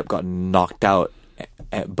straight up got knocked out.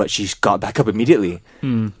 But she got back up immediately.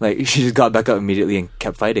 Like she just got back up immediately and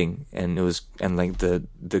kept fighting, and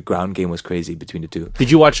the ground game was crazy between the two.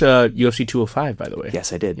 Did you watch UFC 205? By the way,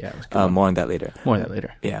 yes, I did. Yeah, it was good. More on that later.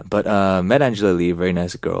 Yeah, but met Angela Lee, very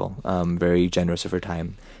nice girl, very generous of her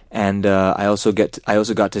time, and I also got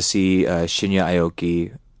to see Shinya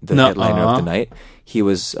Aoki, the headliner of the night. He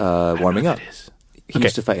was warming up. He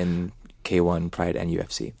used to fight in K1, Pride, and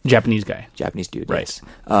UFC. Japanese guy. Japanese dude, right. Yes.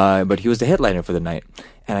 But he was the headliner for the night.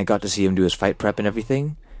 And I got to see him do his fight prep and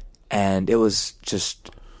everything. And it was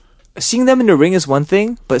just... Seeing them in the ring is one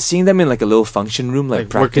thing, but seeing them in like a little function room, like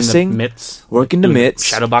practicing... Work in the mitts.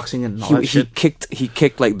 Shadow boxing and all that shit. He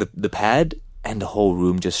kicked like the pad, and the whole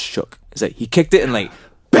room just shook. It's like, he kicked it and like...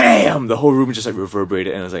 BAM! The whole room just like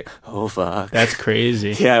reverberated, and I was like, oh fuck. That's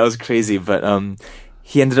crazy. Yeah, it was crazy. But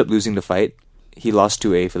he ended up losing the fight. He lost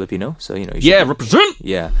to a Filipino, so you know. Represent.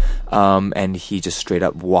 Yeah, and he just straight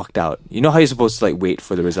up walked out. You know how you're supposed to like wait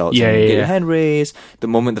for the results? Yeah, and get your hand raised. The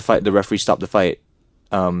moment the referee stopped the fight,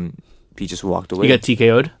 he just walked away. He got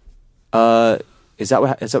TKO'd. Is that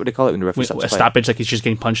what they call it when the referee stops the fight? Stoppage, like he's just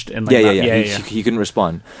getting punched and like yeah. He couldn't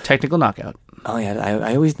respond. Technical knockout. Oh yeah,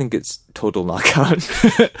 I always think it's total knockout.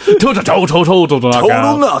 Total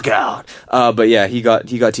knockout. But yeah, he got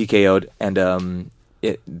TKO'd, and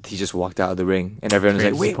he just walked out of the ring, and everyone was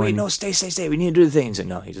like, "Wait, no, stay. We need to do the things." And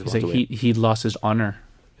no, he just walked away. He lost his honor.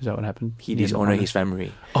 Is that what happened? His honor, his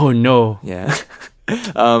family. Oh no. Yeah.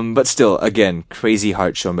 But still, again, crazy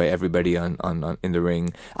heart shown by everybody on in the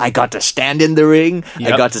ring. I got to stand in the ring.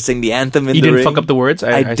 Yep. I got to sing the anthem in you the ring. You didn't fuck up the words?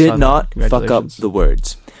 I did not fuck up the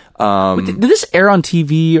words. Did this air on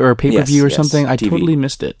TV or pay-per-view or something? I TV. Totally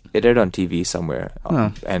missed it. It aired on TV somewhere.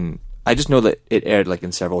 And I just know that it aired like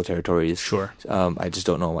in several territories. Sure. I just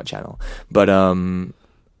don't know on what channel. But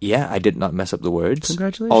yeah, I did not mess up the words.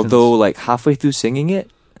 Congratulations. Although like halfway through singing it,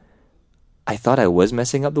 I thought I was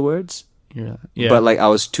messing up the words. Yeah. But like I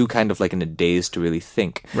was too kind of like in a daze to really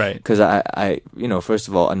think. Right. Because I first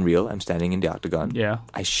of all, Unreal, I'm standing in the octagon. Yeah.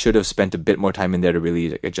 I should have spent a bit more time in there to really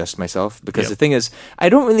like, adjust myself. Because the thing is, I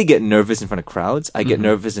don't really get nervous in front of crowds. I get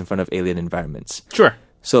nervous in front of alien environments. Sure.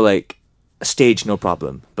 So like a stage, no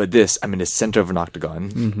problem. But this, I'm in the center of an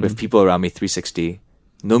octagon with people around me 360.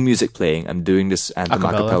 No music playing. I'm doing this anthem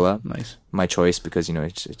a cappella. Nice. My choice because,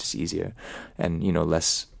 it's just easier. And,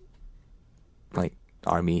 less like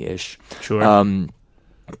army-ish. Sure.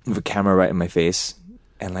 With a camera right in my face,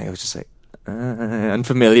 and like I was just like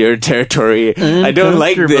unfamiliar territory. I don't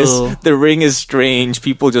like this. The ring is strange.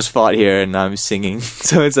 People just fought here, and now I'm singing.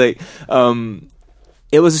 So it's like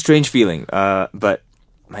it was a strange feeling. But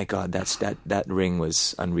my God, that ring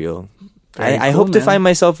was unreal. I hope to find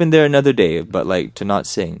myself in there another day, but like to not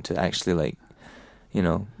sing, to actually like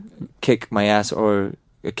kick my ass or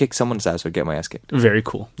kick someone's ass or get my ass kicked. Very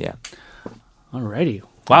cool. Yeah. Alrighty.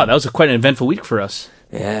 Wow, that was quite an eventful week for us.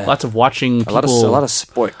 Yeah. Lots of watching people. A lot of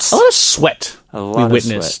sports. A lot of sweat. We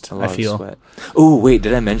witnessed, I feel. Oh, wait,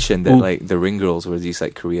 did I mention that like the ring girls were these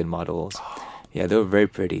like Korean models? Yeah, they were very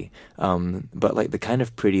pretty. But like the kind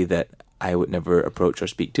of pretty that I would never approach or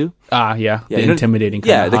speak to. Yeah. The intimidating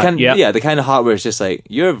kind of hot. The kind of hot where it's just like,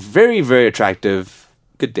 you're very, very attractive.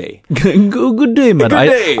 Good day. Good day, man.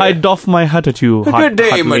 I doff my hat at you. Good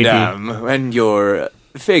day, madame. And your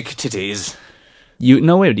fake titties.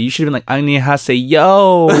 Wait, you should have been like, annyeonghaseyo,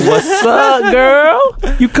 yo, what's up, girl?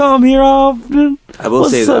 You come here often? I will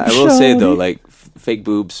say though, like, fake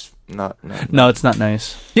boobs, not. No, it's not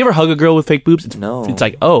nice. You ever hug a girl with fake boobs? No. It's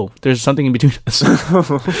like, oh, there's something in between us.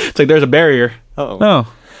 It's like there's a barrier. No.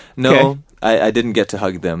 Okay. I didn't get to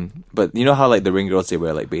hug them, but you know how like the ring girls, they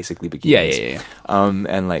wear like basically bikinis. Yeah.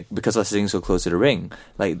 And like because I was sitting so close to the ring,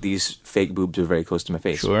 like these fake boobs were very close to my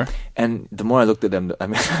face. Sure. And the more I looked at them, I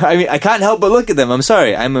mean, I can't help but look at them. I'm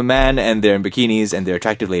sorry, I'm a man, and they're in bikinis, and they're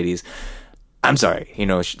attractive ladies. I'm sorry,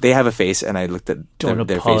 they have a face, and I looked at their face too.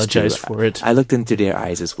 Don't apologize for it. I looked into their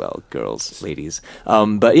eyes as well, girls, ladies.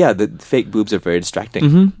 But yeah, the fake boobs are very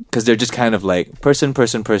distracting because they're just kind of like person,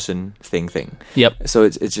 thing. Yep. So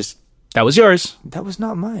it's just. That was yours. That was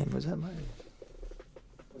not mine. Was that mine?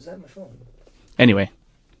 Was that my phone? Anyway.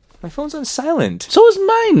 My phone's on silent. So is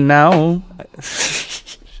mine now.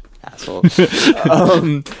 Asshole.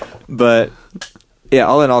 But yeah,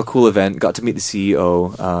 all in all, cool event. Got to meet the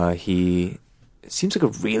CEO. He seems like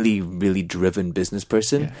a really, really driven business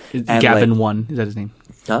person. Yeah. And Gavin One. Is that his name?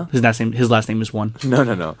 Huh? His last name is One.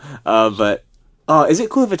 No. But is it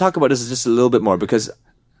cool if I talk about this just a little bit more? Because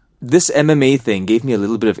this MMA thing gave me a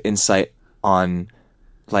little bit of insight on,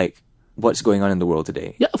 like, what's going on in the world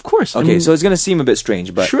today. Yeah, of course. Okay, so it's going to seem a bit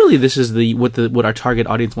strange, but surely this is what our target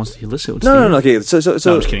audience wants to listen to. No. Okay, so no, I'm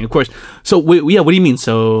just kidding. Of course. So what do you mean?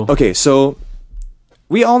 So okay, so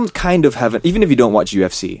we all kind of have even if you don't watch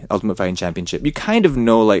UFC, Ultimate Fighting Championship, you kind of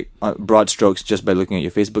know like broad strokes just by looking at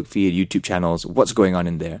your Facebook feed, YouTube channels, what's going on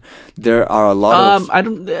in there. There are a lot of I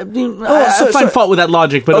find fault with that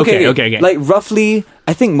logic, but okay. Like roughly,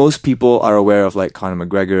 I think most people are aware of like Conor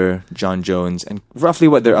McGregor, John Jones, and roughly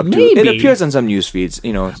what they're up to. It appears on some news feeds,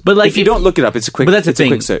 But like, if you don't look it up, it's a quick. But that's the thing.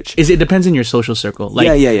 A quick search. It depends on your social circle.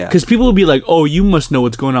 Like, yeah. Because people will be like, "Oh, you must know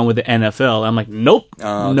what's going on with the NFL." I'm like, "Nope,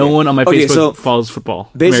 okay. No one on my Facebook follows football."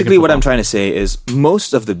 Basically, what I'm trying to say is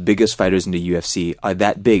most of the biggest fighters in the UFC are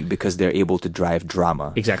that big because they're able to drive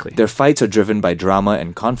drama. Exactly. Their fights are driven by drama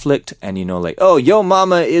and conflict, and like, "Oh, yo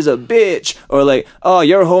mama is a bitch," or like, "Oh,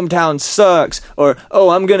 your hometown sucks," or "Oh,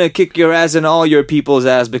 I'm gonna kick your ass and all your people's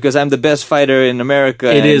ass because I'm the best fighter in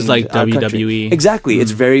America." It is like WWE. Exactly.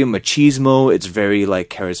 It's very machismo. It's very like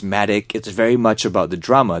charismatic. It's very much about the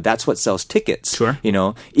drama. That's what sells tickets. Sure.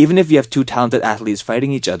 Even if you have two talented athletes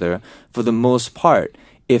fighting each other, for the most part,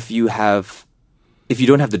 if you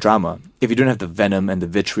don't have the drama, if you don't have the venom and the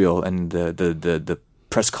vitriol and the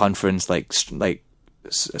press conference like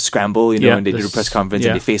scramble, when they do a press conference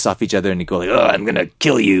and they face off each other and they go like, "Oh, I'm gonna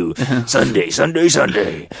kill you, Sunday."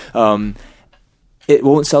 It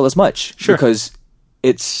won't sell as much because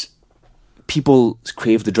people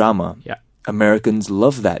crave the drama. Yeah. Americans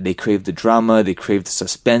love that. They crave the drama, they crave the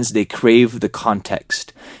suspense, they crave the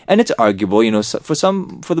context. And it's arguable,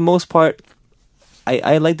 for the most part,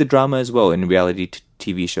 I like the drama as well in reality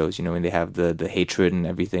TV shows, when they have the hatred and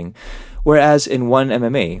everything. Whereas in One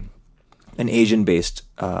MMA, an Asian-based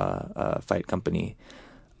fight company,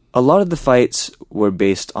 a lot of the fights were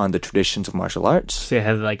based on the traditions of martial arts. So they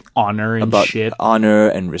had like honor and shit. Honor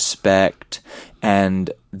and respect.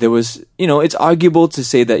 And there was, it's arguable to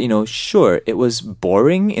say that, sure, it was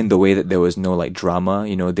boring in the way that there was no like drama.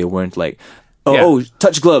 They weren't like, oh,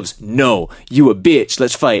 touch gloves. No, you a bitch.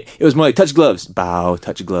 Let's fight. It was more like touch gloves. Bow,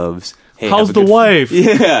 touch gloves. Hey, how's the wife?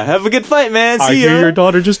 Yeah, have a good fight, man. See I hear your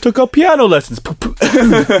daughter just took up piano lessons.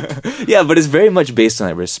 Yeah, but it's very much based on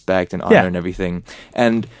like respect and honor and everything.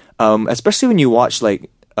 And especially when you watch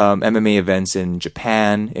like MMA events in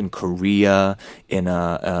Japan, in Korea, in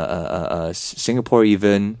Singapore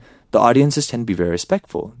even, the audiences tend to be very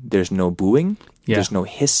respectful. There's no booing. Yeah. There's no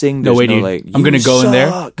hissing. There's no like, I'm going to go in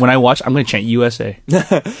there. When I watch, I'm going to chant USA.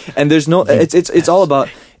 And there's no, it's all about,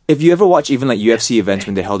 if you ever watch even like UFC events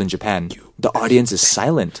when they're held in Japan, the audience is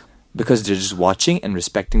silent because they're just watching and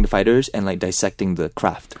respecting the fighters and like dissecting the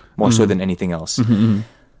craft more so than anything else.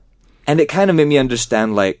 And it kind of made me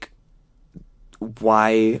understand like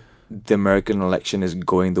why the American election is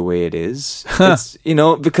going the way it is. It's,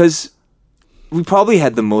 because we probably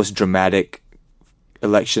had the most dramatic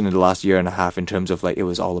election in the last year and a half in terms of like it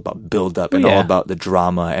was all about build up and all about the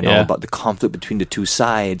drama and all about the conflict between the two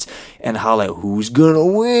sides and how like who's gonna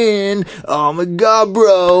win, oh my god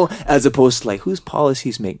bro, as opposed to like whose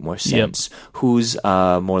policies make more sense, who's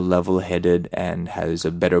more level-headed and has a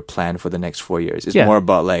better plan for the next 4 years. It's more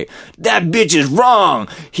about like that bitch is wrong,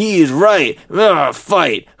 he is right,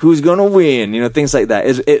 fight, who's gonna win, things like that.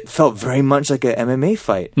 It felt very much like an MMA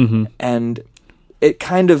fight. And it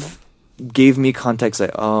kind of gave me context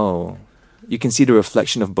like, oh, you can see the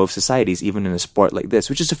reflection of both societies even in a sport like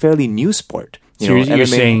this, which is a fairly new sport. You're MMA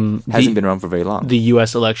saying hasn't been around for very long. The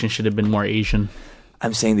U.S. election should have been more Asian.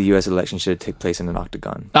 I'm saying the U.S. election should take place in an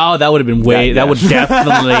octagon. Oh, that would have been that would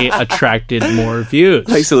definitely attracted more views.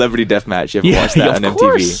 Like Celebrity Deathmatch. You ever watched that on MTV?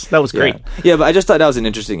 Course. That was great. Yeah, but I just thought that was an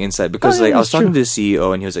interesting insight because I was talking to the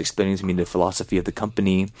CEO and he was explaining to me the philosophy of the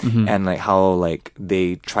company and like how like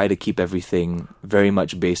they try to keep everything very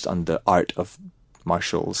much based on the art of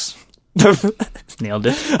martials. Nailed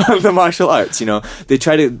it. The martial arts, they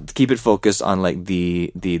try to keep it focused on like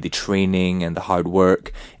the training and the hard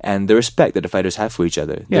work and the respect that the fighters have for each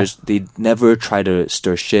other. They never try to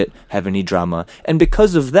stir shit, have any drama, and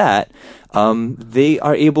because of that, they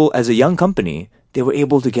are able, as a young company, they were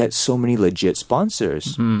able to get so many legit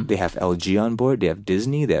sponsors. They have LG on board, they have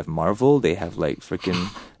Disney, they have Marvel, they have like freaking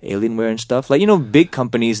Alienware and stuff. Like big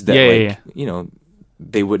companies that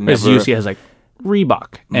they would never. UFC has like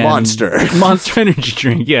Reebok, and Monster energy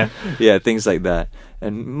drink, things like that,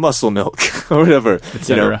 and Muscle Milk or whatever,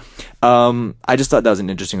 etc. I just thought that was an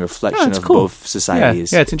interesting reflection of both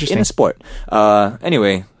societies. Yeah, it's interesting in a sport.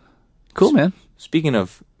 Anyway, cool, man. Speaking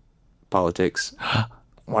of politics,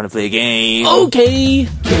 want to play a game? Okay.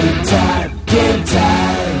 Game time.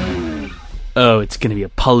 Oh, it's going to be a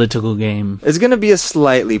political game. It's going to be a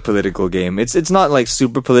slightly political game. It's not like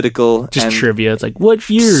super political. Just trivia. It's like, what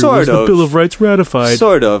year was the Bill of Rights ratified?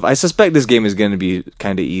 Sort of. I suspect this game is going to be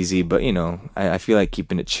kind of easy, but I feel like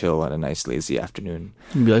keeping it chill on a nice lazy afternoon.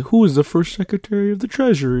 You'd be like, who was the first Secretary of the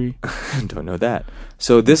Treasury? Don't know that.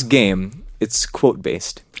 So this game, it's quote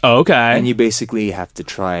based. Oh, okay. And you basically have to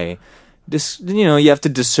try this, you have to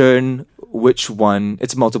discern which one.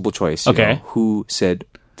 It's multiple choice. Okay. Who said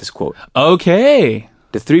this quote. Okay.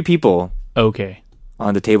 The three people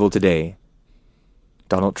on the table today: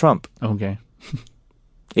 Donald Trump,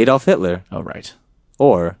 Adolf Hitler, right,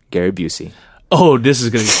 or Gary Busey. Oh, this is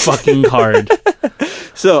going to be fucking hard.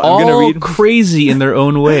 So I'm going to read crazy in their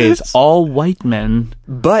own ways. All white men,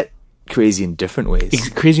 but crazy in different ways.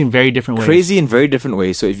 Crazy in very different ways. Crazy in very different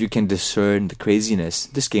ways. So if you can discern the craziness,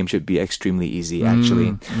 this game should be extremely easy,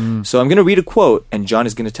 actually. So I'm going to read a quote, and John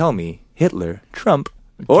is going to tell me Hitler, Trump,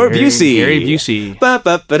 or Busey. Gary Busey.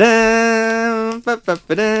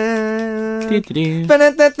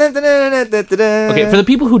 Okay, for the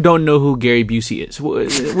people who don't know who Gary Busey is, where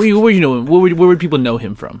you know him? Where would people know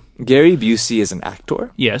him from? Gary Busey is an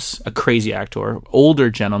actor. Yes, a crazy actor,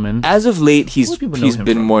 older gentleman. As of late, he's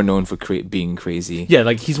been more known for being crazy. Yeah,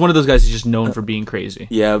 like he's one of those guys who's just known for being crazy.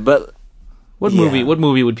 Yeah, but What movie? What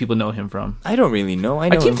movie would people know him from? I don't really know.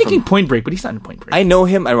 I keep thinking Point Break, but he's not in Point Break. I know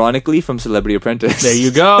him, ironically, from Celebrity Apprentice. There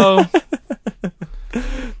you go.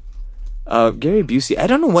 Gary Busey, I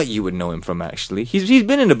don't know what you would know him from, actually. He's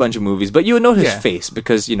been in a bunch of movies, but you would know his face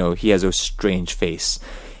because, he has a strange face.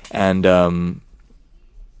 And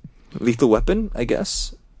Lethal Weapon, I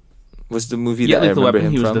guess, was the movie that Lethal I remember Weapon,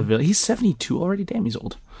 him he was from. the villain. He's 72 already? Damn, he's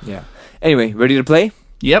old. Yeah. Anyway, ready to play?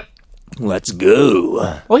 Yep. Let's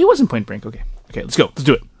go. Oh, he was in Point Break. Okay, let's go. Let's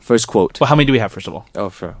do it. First quote. Well, how many do we have, first of all? Oh,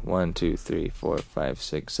 for 1, 2, 3, 4, 5,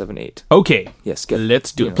 6, 7, 8. Okay. Yes,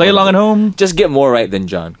 let's do it. Play along at home. Just get more right than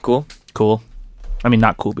John. Cool? Cool. I mean,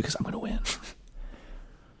 not cool because I'm going to win.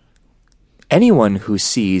 Anyone who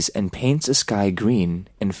sees and paints a sky green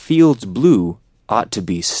and fields blue ought to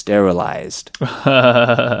be sterilized. Who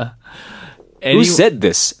said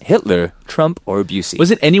this? Hitler, Trump, or Busey?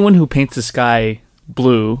 Was it anyone who paints the sky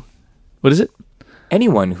blue? What is it?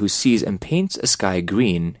 Anyone who sees and paints a sky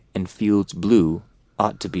green and fields blue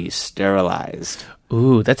ought to be sterilized.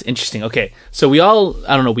 Ooh, that's interesting. Okay, so we all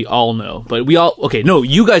know, but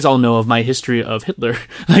you guys all know of my history of Hitler.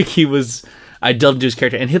 I delved into his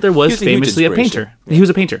character, and Hitler was famously a painter. Yeah. He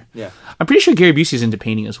was a painter. Yeah. I'm pretty sure Gary Busey is into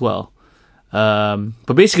painting as well.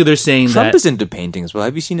 But basically they're saying Trump is into painting as well.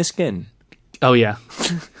 Have you seen his skin? Oh, yeah.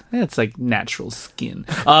 It's like natural skin.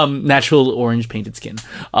 Natural orange painted skin.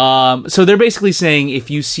 So they're basically saying if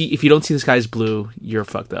you don't see the sky as blue, you're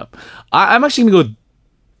fucked up. I'm actually going to go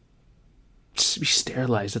be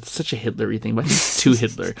sterilized. That's such a Hitler-y thing, but he's too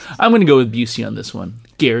Hitler. I'm going to go with Busey on this one.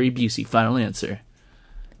 Gary Busey, final answer.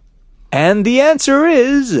 And the answer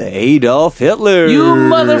is Adolf Hitler. You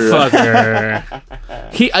motherfucker.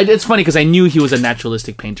 It's funny because I knew he was a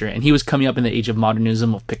naturalistic painter, and he was coming up in the age of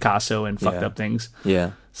modernism of Picasso and fucked up things.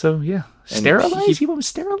 Yeah. So, yeah. Sterilize? He won't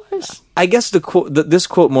sterilize? I guess this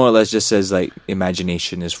quote more or less just says, like,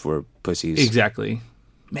 imagination is for pussies. Exactly.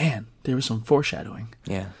 Man, there was some foreshadowing.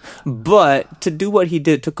 Yeah. But to do what he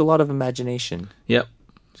did took a lot of imagination. Yep.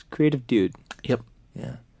 He's a creative dude. Yep.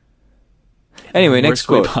 Yeah. Anyway, next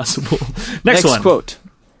quote. Possible. Next quote.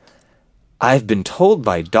 I've been told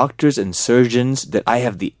by doctors and surgeons that I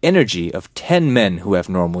have the energy of 10 men who have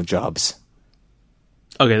normal jobs.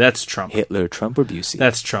 Okay, that's Trump. Hitler, Trump, or Busey?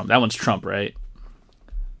 That's Trump. That one's Trump, right?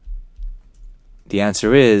 The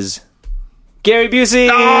answer is Gary Busey.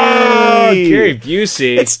 Oh, Gary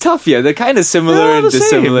Busey. It's tough, yeah. They're kind of similar and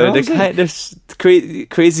dissimilar. They're kind of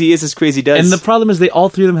crazy is as crazy does. And the problem is all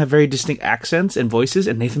three of them have very distinct accents and voices,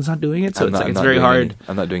 and Nathan's not doing it, so it's very hard.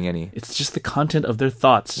 I'm not doing any. It's just the content of their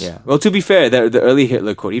thoughts. Yeah. Well, to be fair, the early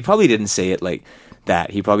Hitler quote, he probably didn't say it like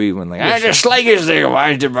that. He probably went like, I just like his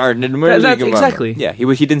exactly. Yeah,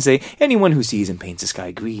 he didn't say, anyone who sees and paints the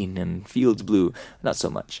sky green and fields blue. Not so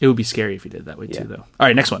much. It would be scary if he did that way too, though. All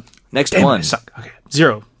right, next one. Next one. I suck. Okay,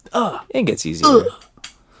 0. It gets easier.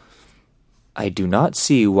 I do not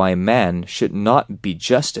see why man should not be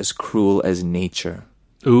just as cruel as nature.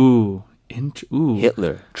 Ooh.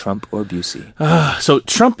 Hitler, Trump, or Busey? So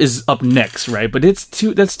Trump is up next, right? But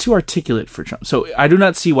that's too articulate for Trump. So I do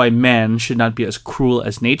not see why man should not be as cruel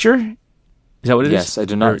as nature. Is that what it is? Yes, I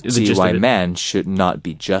do not see why man should not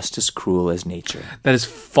be just as cruel as nature. That is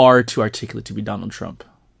far too articulate to be Donald Trump.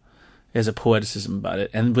 There's a poeticism about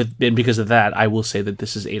it. And because of that, I will say that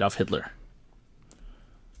this is Adolf Hitler.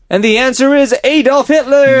 And the answer is Adolf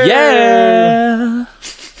Hitler! Yeah!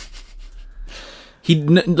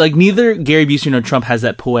 Neither Gary Busey nor Trump has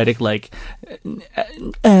that poetic,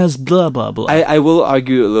 as blah, blah, blah. I will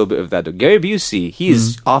argue a little bit of that, though. Gary Busey, he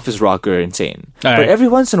is off his rocker insane. All but right. every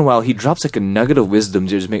once in a while, he drops a nugget of wisdom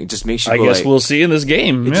to just makes you go I guess we'll see in this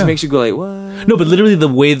game. It just makes you go like, what? No, but literally the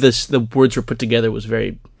way the words were put together was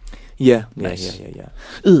very... Yeah. Nice. Yeah.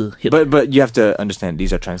 Ugh, but you have to understand,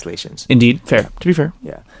 these are translations. Indeed. Fair. To be fair.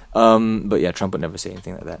 Yeah. But yeah, Trump would never say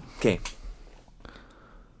anything like that. Okay.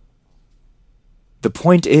 The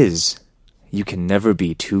point is, you can never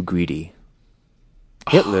be too greedy.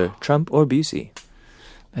 Hitler, Trump, or Busey?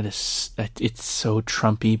 It's so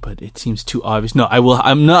Trumpy, but it seems too obvious. No,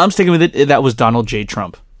 I'm sticking with it. That was Donald J.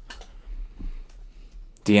 Trump.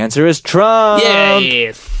 The answer is Trump.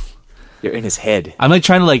 Yes. You're in his head. I'm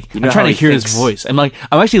trying to hear his voice. I'm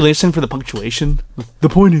actually listening for the punctuation. The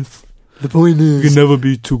point is, you can never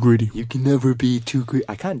be too greedy. You can never be too greedy.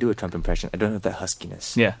 I can't do a Trump impression. I don't have that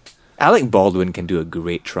huskiness. Yeah. Alec Baldwin can do a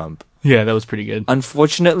great Trump. Yeah, that was pretty good.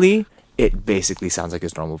 Unfortunately, it basically sounds like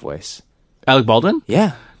his normal voice. Alec Baldwin?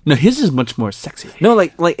 Yeah. No, his is much more sexy. No,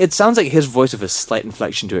 like it sounds like his voice with a slight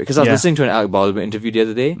inflection to it. Because I was listening to an Alec Baldwin interview the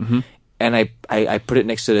other day, and I put it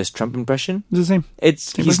next to this Trump impression. It's the same.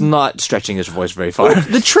 He's not stretching his voice very far.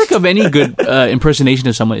 The trick of any good impersonation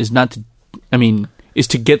of someone is not to... is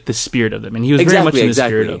to get the spirit of them, and he was very much in the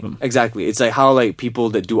spirit of them. Exactly. It's like how like people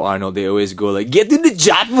that do Arnold, they always go like, "Get in the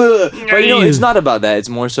chopper," but it's not about that. It's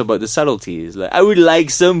more so about the subtleties. Like, I would like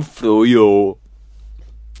some froyo.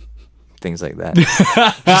 Things like that.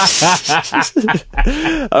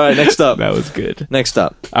 All right, next up. That was good. Next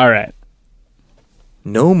up. All right.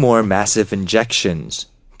 No more massive injections.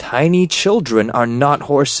 Tiny children are not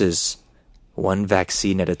horses. One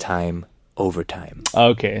vaccine at a time, over time.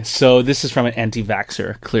 Okay, so this is from an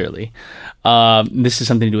anti-vaxxer, clearly. This is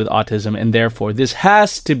something to do with autism, and therefore this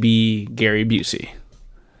has to be Gary Busey.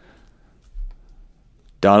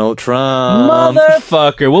 Donald Trump.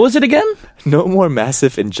 Motherfucker. What was it again? No more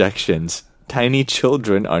massive injections. Tiny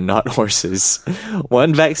children are not horses.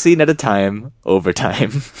 One vaccine at a time, over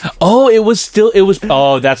time. Oh, I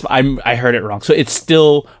heard it wrong. So it's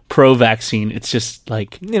still pro-vaccine. It's just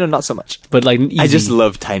like, not so much. But like, easy. I just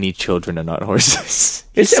love tiny children are not horses.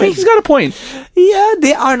 He's got a point. Yeah,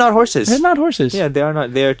 they are not horses. They're not horses. Yeah, they are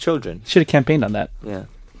not. They are children. Should have campaigned on that. Yeah.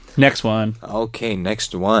 Next one. Okay,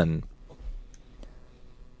 next one.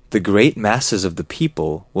 The great masses of the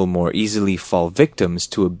people will more easily fall victims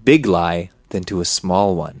to a big lie than to a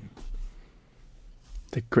small one.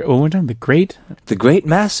 One more time. The great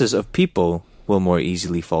masses of people will more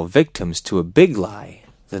easily fall victims to a big lie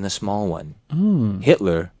than a small one.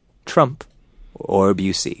 Hitler, Trump, or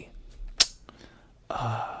Busey.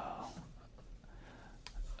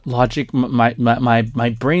 Logic.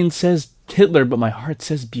 My brain says Hitler, but my heart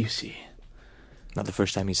says Busey. Not the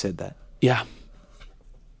first time you said that. Yeah.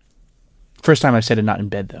 First time I've said it not in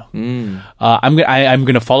bed though. I'm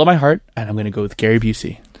gonna follow my heart and I'm gonna go with Gary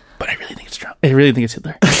Busey. But I really think it's Trump. I really think it's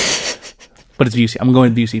Hitler. But it's Busey. I'm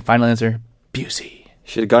going with Busey. Final answer, Busey.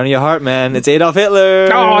 Should have gone to your heart, man. It's Adolf Hitler.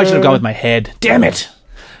 Oh, I should have gone with my head. Damn it.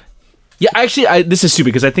 Yeah, actually, this is stupid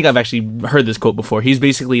because I think I've actually heard this quote before. He's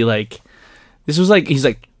basically like, he's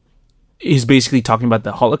basically talking about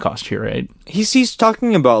the Holocaust here, right? He's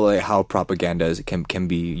talking about like how propaganda can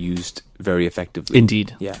be used very effectively.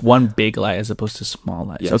 Indeed. Yeah. One big lie as opposed to small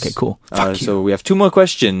lies. Yes. Okay, cool. Fuck you. So we have 2 more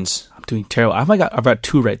questions. I'm doing terrible. I've got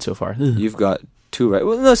 2 right so far. Ugh. You've got 2 right.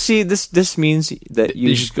 Well, no. See, this means that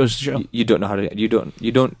It just goes to show. you don't know how to you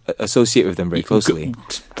don't associate with them very closely.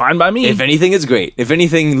 Fine by me. If anything, it's great. If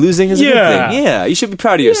anything, losing is a good thing. Yeah, you should be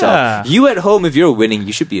proud of yourself. Yeah. You at home, if you're winning,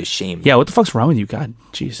 you should be ashamed. Yeah, what the fuck's wrong with you? God,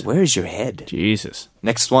 Jesus. Where's your head? Jesus.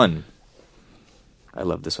 Next one. I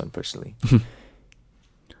love this one personally.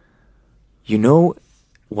 You know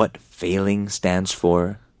what failing stands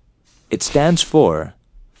for? It stands for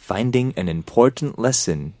finding an important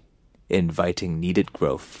lesson, inviting needed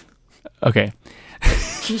growth. Okay.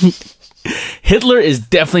 Hitler is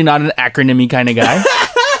definitely not an acronym-y kind of guy.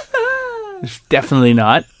 Definitely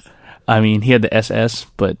not. I mean, he had the SS,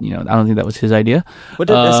 but I don't think that was his idea. What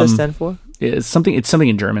did SS stand for? It's something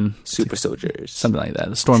in German. Super soldiers. Something like that.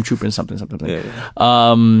 The stormtrooper something. Yeah.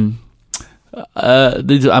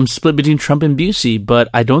 I'm split between Trump and Busey, but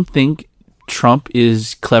I don't think Trump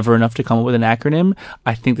is clever enough to come up with an acronym.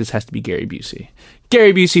 I think this has to be Gary Busey.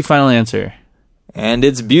 Gary Busey, final answer. And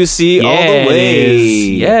it's Busey all the way.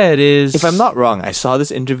 Yeah, it is. If I'm not wrong, I saw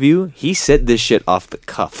this interview. He said this shit off the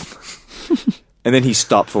cuff. And then he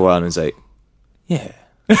stopped for a while and was like, yeah.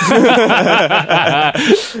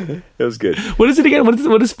 It was good. What is it again?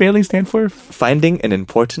 What does failing stand for? Finding an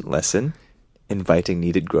important lesson, inviting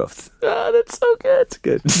needed growth. Oh, that's so good. It's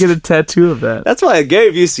good. Get a tattoo of that. That's why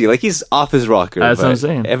Gary Busey, like, he's off his rocker. That's what I'm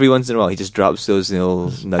saying. Every once in a while, he just drops those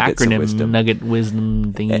little nuggets of wisdom. Nugget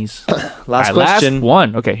wisdom thingies. Last question. Last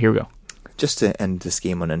one. Okay, here we go. Just to end this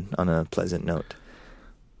game on a pleasant note.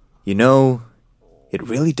 You know, it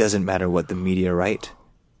really doesn't matter what the media write,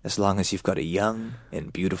 as long as you've got a young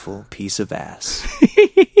and beautiful piece of ass.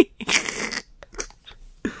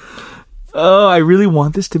 Oh, I really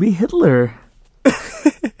want this to be Hitler.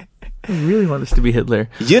 I really want this to be Hitler.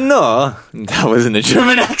 You know, that wasn't a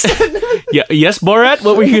German accent. Yeah. Yes, Borat?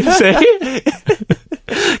 What were you going to say?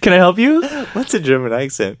 Can I help you? What's a German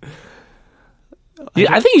accent?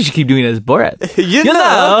 Yeah, I think you should keep doing it as Borat. You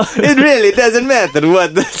know, it really doesn't matter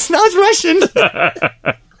what. It's not Russian.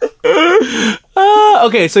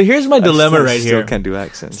 Okay, so here's my dilemma right here. Still can't do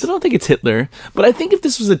accents. Still don't think it's Hitler, but I think if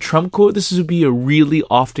this was a Trump quote, this would be a really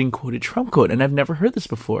often quoted Trump quote, and I've never heard this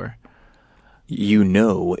before. You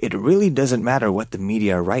know, it really doesn't matter what the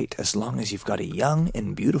media write as long as you've got a young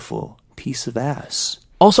and beautiful piece of ass.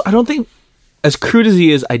 Also, I don't think, as crude as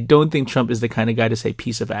he is, I don't think Trump is the kind of guy to say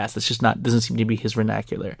piece of ass. That's just doesn't seem to be his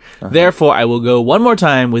vernacular. Therefore, I will go one more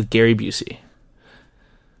time with Gary Busey.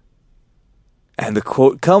 And the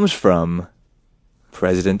quote comes from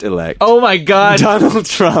President-elect Oh my God. Donald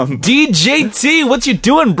Trump. DJT, what you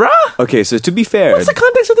doing, bruh? Okay, so to be fair, What's the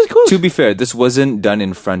context of this quote? to be fair, this wasn't done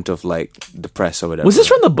in front of like the press or whatever. Was this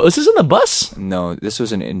in the bus? No, this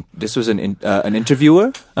was an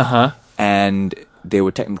interviewer, and they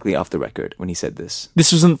were technically off the record when he said this.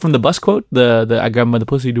 This wasn't from the bus quote? The I grabbed him by the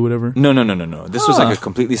pussy, do whatever? No. This was like a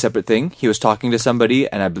completely separate thing. He was talking to somebody,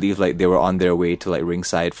 and I believe like they were on their way to like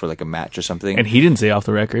ringside for like a match or something. And he didn't say off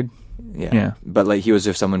the record. Yeah. But like he was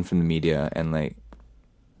with someone from the media, and like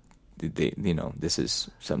they, this is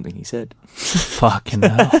something he said. Fucking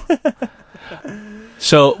hell.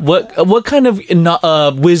 So what kind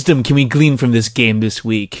of wisdom can we glean from this game this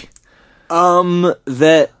week?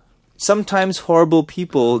 That sometimes horrible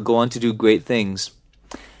people go on to do great things,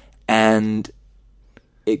 and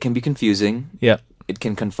it can be confusing. Yeah. It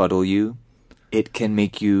can confuddle you. It can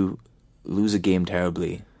make you lose a game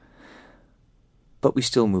terribly. But we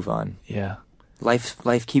still move on. Yeah.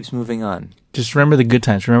 Life keeps moving on. Just remember the good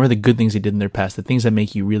times. Remember the good things they did in their past. The things that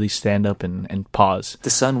make you really stand up and pause.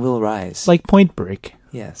 The sun will rise. Like Point Break.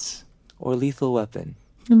 Yes. Or Lethal Weapon.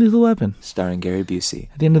 Lethal Weapon. Starring Gary Busey.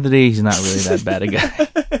 At the end of the day, he's not really that bad a guy.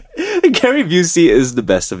 Gary Busey is the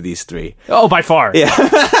best of these three. Oh, by far. Yeah.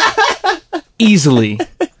 Easily.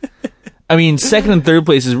 I mean, second and third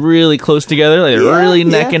place is really close together. Like, they're really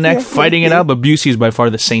neck and neck fighting it out, but Busey is by far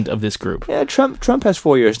the saint of this group. Yeah, Trump has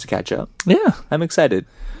 4 years to catch up. Yeah. I'm excited.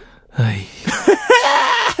 Ay.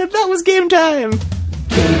 That was game time.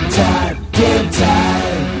 Game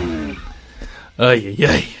time.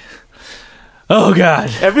 Ay. Oh, God.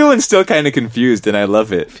 Everyone's still kind of confused, and I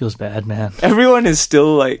love it. Feels bad, man. Everyone is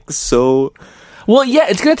still like so... Well, yeah,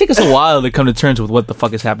 it's gonna take us a while to come to terms with what the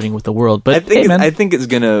fuck is happening with the world. But I think it's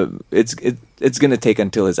gonna take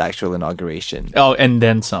until his actual inauguration. Oh, and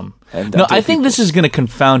then some. No, I think this is gonna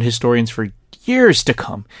confound historians for years to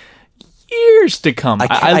come.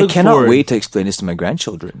 I cannot wait to explain this to my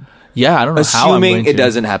grandchildren. Yeah, I don't know how I'm going Assuming it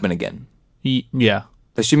doesn't happen again. Yeah.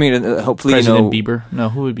 Assuming hopefully President Bieber. No,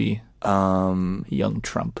 who would be? Young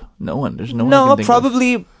Trump. No one. There's no one. No,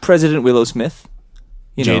 probably President Willow Smith.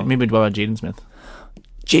 Maybe what about Jaden Smith?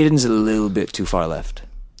 Jaden's a little bit too far left.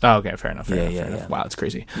 Oh, okay, fair enough. Fair enough. Wow, it's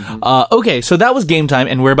crazy. Mm-hmm. Okay, so that was game time,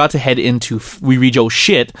 and we're about to head into We Read Joe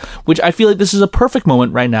Shit, which I feel like this is a perfect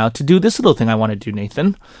moment right now to do this little thing I want to do,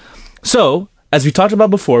 Nathan. So, as we talked about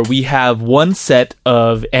before, we have one set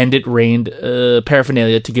of And It Rained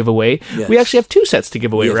paraphernalia to give away. Yes. We actually have two sets to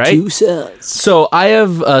give away, right? 2 sets. So I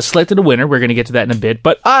have selected a winner. We're going to get to that in a bit.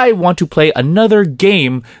 But I want to play another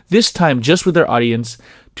game, this time just with our audience,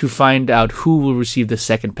 to find out who will receive the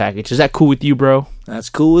second package. Is that cool with you, bro? That's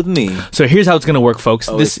cool with me. So here's how it's going to work, folks.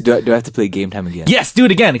 Do I have to play game time again? Yes, do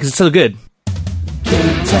it again, because it's so good.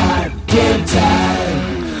 Game time.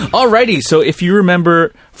 Alrighty, so if you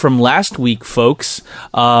remember from last week, folks,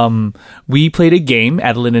 we played a game,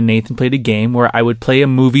 Adeline and Nathan played a game where I would play a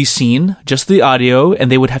movie scene, just the audio,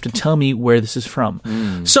 and they would have to tell me where this is from.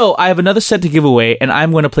 So I have another set to give away, and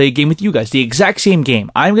I'm going to play a game with you guys, the exact same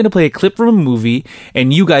game. I'm going to play a clip from a movie,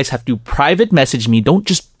 and you guys have to private message me. Don't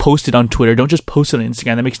just post it on Twitter. Don't just post it on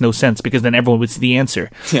Instagram. That makes no sense, because then everyone would see the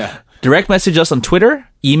answer. Yeah. Direct message us on Twitter,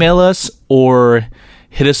 email us, or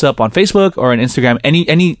hit us up on Facebook or on Instagram.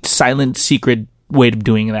 Any silent, secret way of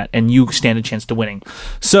doing that, and you stand a chance to winning.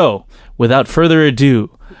 So, without further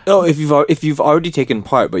ado... Oh, if you've already taken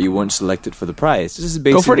part but you weren't selected for the prize, this is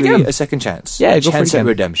basically a second chance. Yeah, a go chance for it again. at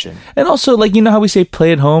redemption. And also, like, you know how we say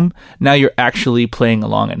play at home? Now you're actually playing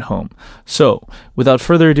along at home. So, without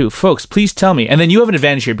further ado, folks, please tell me. And then you have an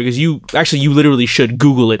advantage here because you literally should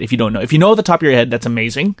Google it if you don't know. If you know at the top of your head, that's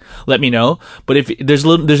amazing. Let me know. But if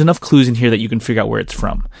there's enough clues in here that you can figure out where it's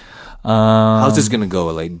from. How's this gonna go?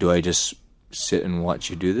 Like, do I just sit and watch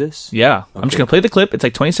you do this? Yeah. Okay. I'm just going to play the clip. It's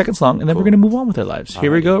like 20 seconds long, and then we're going to move on with our lives.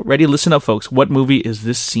 Here we go. Ready? Listen up, folks. What movie is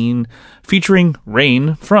this scene featuring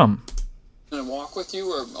rain from? Can I walk with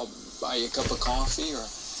you, or I'll buy you a cup of coffee, or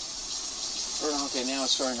okay, now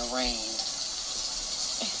it's starting to rain.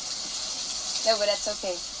 No, but that's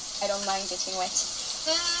okay. I don't mind getting wet.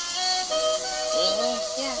 Really?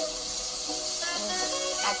 Yeah.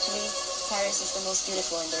 Actually, Paris is the most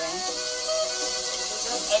beautiful in the rain.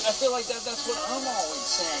 I feel like that's what I'm always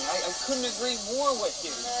saying. I couldn't agree more with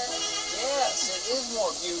you. Yes, it is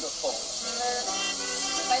more beautiful.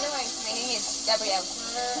 By the way, my name is Gabrielle.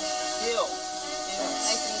 Gil.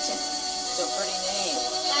 Yes. Nice to meet you. It's a pretty name.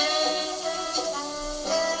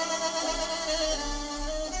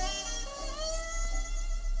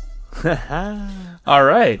 All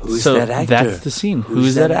right. Who's so that actor? that's the scene.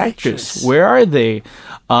 Who's that that actress? actress? Where are they?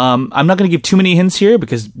 I'm not going to give too many hints here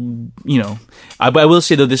because, I will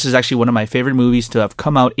say, though, this is actually one of my favorite movies to have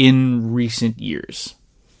come out in recent years.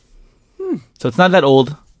 So it's not that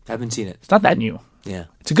old. Haven't seen it. It's not that new. Yeah.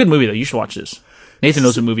 It's a good movie, though. You should watch this. Nathan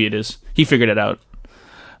knows what movie it is. He figured it out.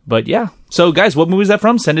 But yeah. So, guys, what movie is that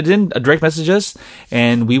from? Send it in, direct message us,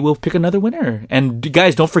 and we will pick another winner. And,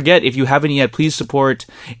 guys, don't forget, if you haven't yet, please support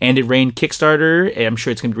And It Rained Kickstarter. I'm sure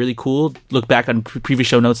it's going to be really cool. Look back on previous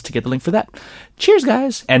show notes to get the link for that. Cheers,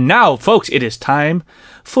 guys. And now, folks, it is time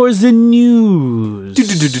for the news. The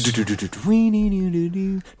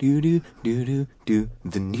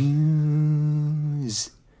news.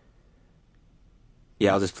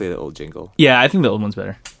 Yeah, I'll just play the old jingle. Yeah, I think the old one's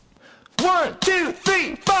better. 1, 2,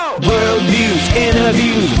 3, 4. World news,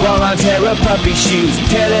 interviews, war on terror, puppy shoes,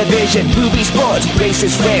 television, movie, sports,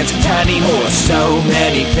 racist rants, tiny horse. So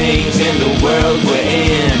many things in the world we're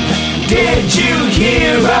in. Did you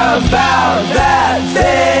hear about that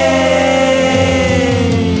thing?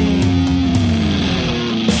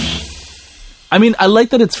 I mean, I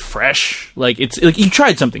like that it's fresh. Like, it's like you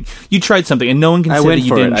tried something. And no one can say that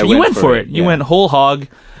you didn't. You went for it. You went whole hog.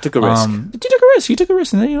 Took a risk. You took a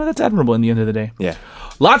risk, and that's admirable in the end of the day. Yeah.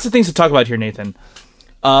 Lots of things to talk about here, Nathan.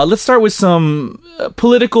 Let's start with some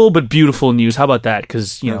political but beautiful news. How about that?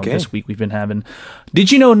 Because, this week we've been having... Did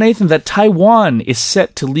you know, Nathan, that Taiwan is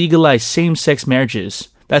set to legalize same-sex marriages?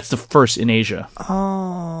 That's the first in Asia.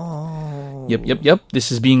 Oh. Yep.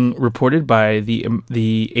 This is being reported by the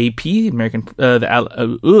AP,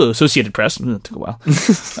 Associated Press. It took a while.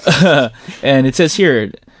 And it says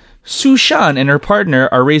here... Su Shan and her partner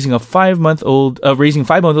are raising 5-month-old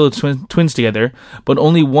twins together, but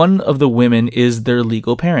only one of the women is their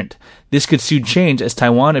legal parent. This could soon change as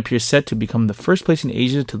Taiwan appears set to become the first place in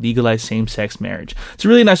Asia to legalize same-sex marriage. It's a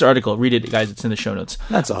really nice article. Read it, guys. It's in the show notes.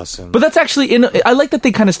 That's awesome. But that's actually I like that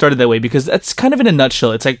they kind of started that way because that's kind of in a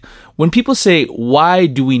nutshell. It's like when people say, "Why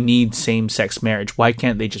do we need same-sex marriage? Why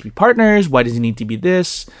can't they just be partners? Why does it need to be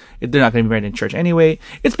this? They're not going to be married in church anyway."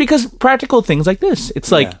 It's because practical things like this.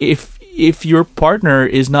 It's like if your partner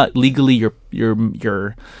is not legally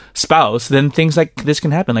your spouse, then things like this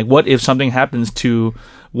can happen. Like, what if something happens to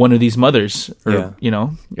one of these mothers, or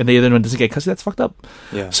and the other one doesn't get custody? That's fucked up.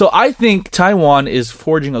 Yeah. So I think Taiwan is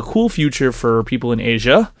forging a cool future for people in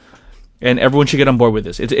Asia, and everyone should get on board with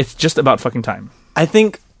this. It's just about fucking time. I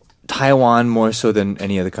think Taiwan, more so than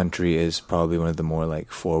any other country, is probably one of the more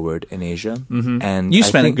forward in Asia. Mm-hmm. And you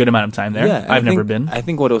spent a good amount of time there. Yeah, I've never been. I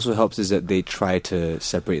think what also helps is that they try to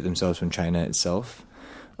separate themselves from China itself,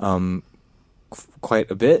 quite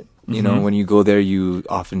a bit. You know, when you go there, you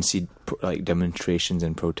often see demonstrations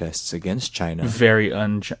and protests against China. Very I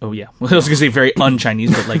was gonna say very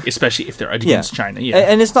un-Chinese, but especially if they're against China. Yeah,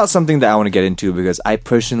 and it's not something that I want to get into because I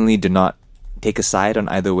personally do not take a side on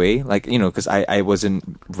either way. Because I wasn't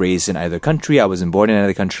raised in either country. I wasn't born in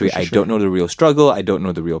either country. Sure. I don't know the real struggle. I don't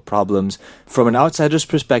know the real problems. From an outsider's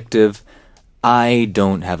perspective, I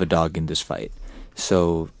don't have a dog in this fight.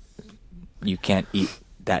 So you can't eat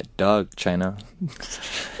that dog, China.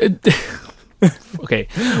 Okay.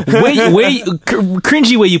 Way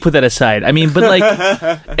cringy way you put that aside. I mean, but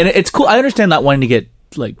and it's cool. I understand not wanting to get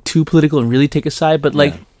too political and really take a side, but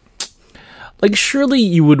surely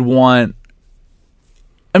you would want...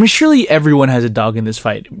 I mean, surely everyone has a dog in this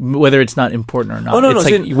fight, whether it's not important or not. Oh, no,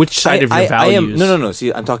 it's which side of your values? No.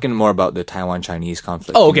 See, I'm talking more about the Taiwan-Chinese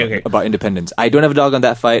conflict. Oh, okay. About independence. I don't have a dog on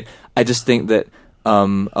that fight. I just think that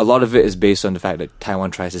a lot of it is based on the fact that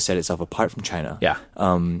Taiwan tries to set itself apart from China. Yeah.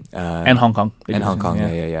 And Hong Kong.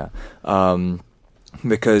 Yeah.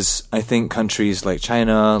 Because I think countries like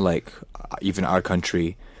China, even our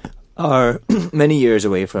country, are many years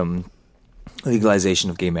away from legalization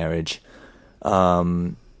of gay marriage.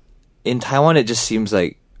 In Taiwan, it just seems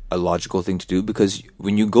like a logical thing to do because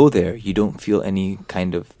when you go there, you don't feel any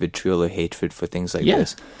kind of vitriol or hatred for things like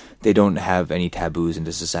this. They don't have any taboos in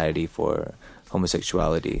the society for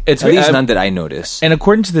homosexuality. At least none that I notice. And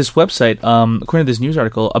according to this website, according to this news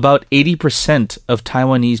article, about 80% of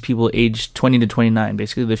Taiwanese people aged 20 to 29,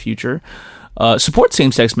 basically the future, support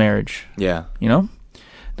same-sex marriage. Yeah.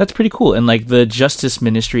 That's pretty cool. And the Justice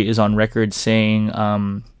Ministry is on record saying...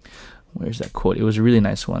 where's that quote? It was a really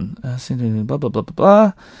nice one. Blah, blah, blah, blah,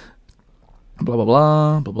 blah. Blah, blah,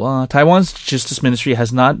 blah, blah, blah. Taiwan's Justice Ministry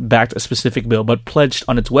has not backed a specific bill, but pledged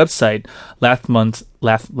on its website last month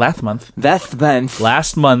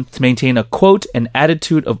to maintain a, quote, an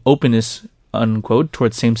attitude of openness, unquote,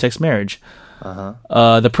 towards same-sex marriage.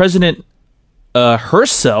 The president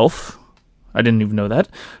herself, I didn't even know that.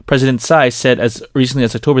 President Tsai said as recently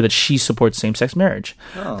as October that she supports same-sex marriage.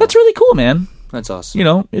 Oh. That's really cool, man. That's awesome. You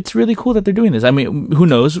know, it's really cool that they're doing this. I mean, who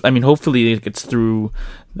knows? I mean, hopefully it gets through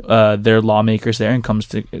their lawmakers there and comes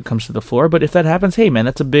to the floor. But if that happens, hey, man,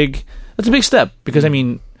 that's a big step. Because I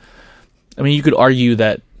mean, you could argue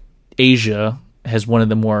that Asia has one of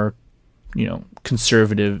the more,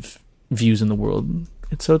 conservative views in the world.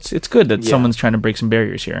 So it's good that someone's trying to break some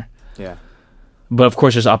barriers here. Yeah. But of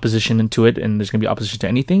course, there's opposition into it, and there's going to be opposition to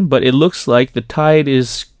anything. But it looks like the tide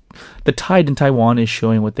in Taiwan is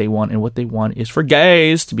showing what they want, and what they want is for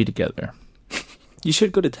gays to be together. You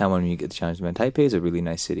should go to Taiwan when you get the chance, man. Taipei is a really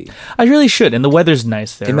nice city. I really should, and the weather's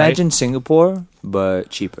nice there. Imagine right? Singapore, but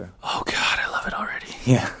cheaper. Oh God, I love it already.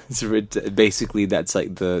 Yeah, basically that's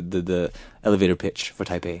like the elevator pitch for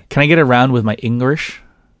Taipei. Can I get around with my English?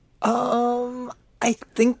 I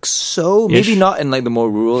think so. Maybe not in like the more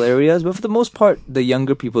rural areas, but for the most part, the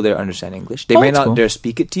younger people there understand English. They may not dare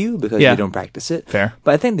speak it to you because they don't practice it. Fair.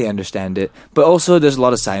 But I think they understand it. But also, there's a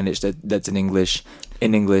lot of signage that's in English.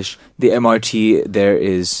 The MRT there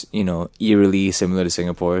is, eerily similar to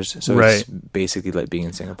Singapore's. So it's basically like being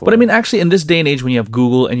in Singapore. But I mean, actually, in this day and age, when you have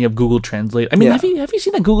Google and you have Google Translate, I mean, have you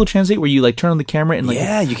seen that Google Translate where you like turn on the camera and like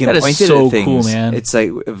you can that point is it so at things. cool, man. It's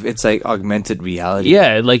like augmented reality.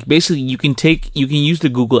 Yeah, like basically you can use the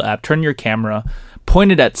Google app, turn your camera,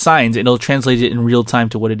 point it at signs, and it'll translate it in real time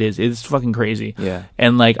to what it is. It's fucking crazy. Yeah.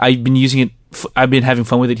 And like I've been using it. I've been having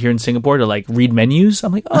fun with it here in Singapore to like read menus.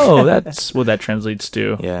 I'm like, oh, that's what that translates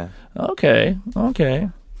to. Yeah. Okay. All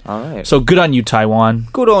right. So good on you, Taiwan.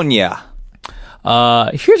 Good on ya.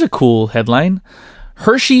 Here's a cool headline.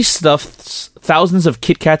 Hershey stuffs thousands of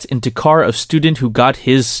Kit Kats into car of student who got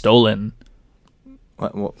his stolen.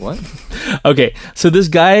 What? Okay, so this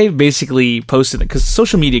guy basically posted it because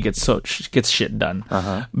social media gets shit done.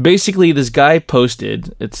 Basically, this guy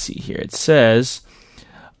posted. Let's see here. It says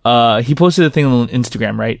he posted a thing on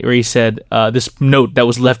Instagram, right, where he said this note that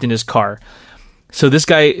was left in his car. So this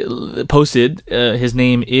guy posted. His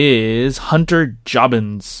name is Hunter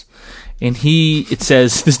Jobbins. And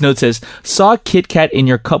this note says, saw Kit Kat in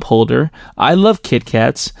your cup holder. I love Kit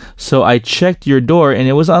Kats, so I checked your door and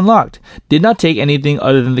it was unlocked. Did not take anything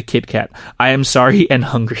other than the Kit Kat. I am sorry and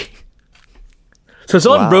hungry. So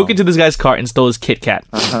someone broke into this guy's car and stole his Kit Kat.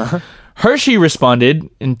 Hershey responded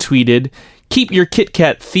and tweeted, keep your Kit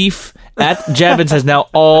Kat, thief. At Javins has now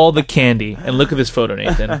all the candy. And look at this photo,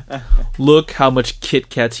 Nathan. Look how much Kit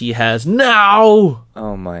Kats he has now.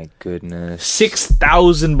 Oh my goodness.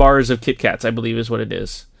 6,000 bars of Kit Kats, I believe is what it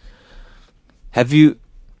is. Have you...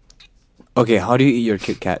 Okay, how do you eat your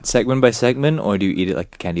Kit Kat? Segment by segment, or do you eat it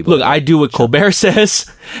like a candy bar? Look, I do what Colbert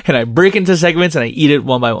says, and I break into segments and I eat it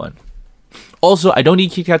one by one. Also, I don't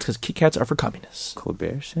eat Kit Kats because Kit Kats are for communists.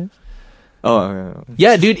 Colbert says? Oh,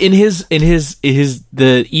 yeah, dude. In his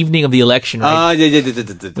the evening of the election, right?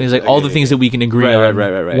 He's like all the things that we can agree on.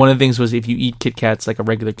 Right. One of the things was if you eat Kit Kats like a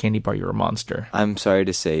regular candy bar, you're a monster. I'm sorry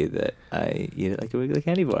to say that I eat it like a regular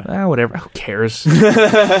candy bar. Whatever. Who cares?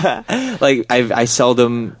 Like I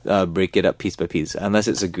seldom break it up piece by piece unless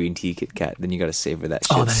it's a green tea Kit Kat. Then you gotta savor that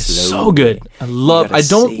shit. Oh, that is slowly. so good. I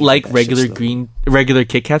don't like regular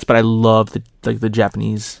Kit Kats, but I love the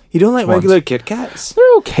Japanese. You don't like ones. regular Kit Kats?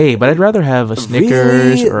 They're okay, but I'd rather have a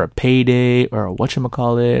Snickers Really? or a Payday or a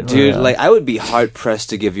whatchamacallit. Dude, like I would be hard pressed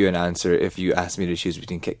to give you an answer if you asked me to choose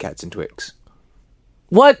between Kit Kats and Twix.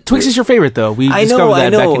 What? Twix is your favorite, though. We discovered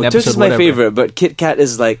that back in episode Twix is my whatever. favorite, but Kit Kat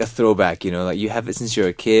is like a throwback, like you have it since you're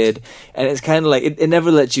a kid, and it's kind of like, it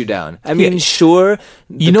never lets you down. I mean, sure.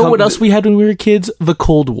 You know what else we had when we were kids? The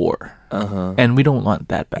Cold War. And we don't want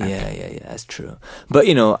that back. Yeah, that's true. But, I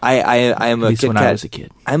am At a least Kit when Kat. I was a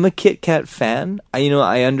kid. I'm a Kit Kat fan.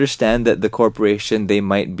 I understand that the corporation, they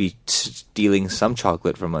might be stealing some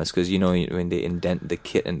chocolate from us, because, when they indent the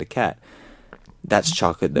Kit and the Cat, that's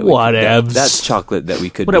chocolate that that's chocolate that we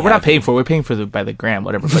could. We're not paying for. We're paying for by the gram,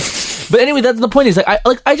 whatever. But anyway, that's the point. Is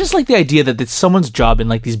I just like the idea that it's someone's job in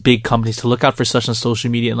like these big companies to look out for such on social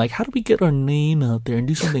media and like, how do we get our name out there and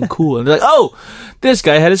do something cool? And they're like, oh, this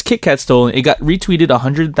guy had his Kit Kat stolen. It got retweeted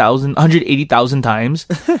 180,000 times,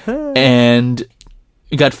 and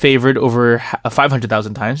it got favored over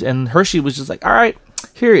 500,000 times. And Hershey was just like, all right,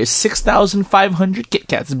 here is 6,500 Kit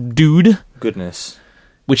Kats, dude. Goodness.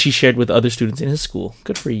 Which he shared with other students in his school.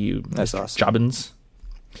 Good for you. That's awesome. Jobbins.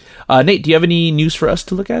 Nate, do you have any news for us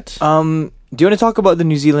to look at? Do you want to talk about the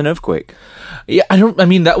New Zealand earthquake? Yeah,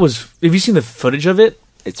 that was... Have you seen the footage of it?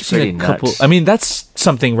 It's pretty nuts. That's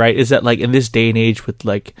something, right? Is that, like, in this day and age with,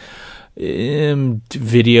 like,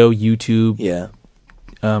 video, YouTube... Yeah.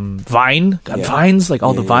 Vine? Vines? Like,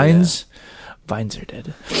 all the Vines... Vines are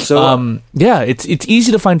dead. So yeah, it's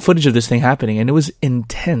easy to find footage of this thing happening, and it was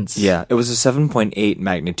intense. yeah, it was a 7.8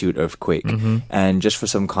 magnitude earthquake. And just for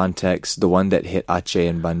some context, the one that hit Aceh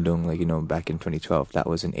and Bandung, like, back in 2012, that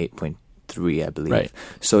was an 8.3, I believe. Right.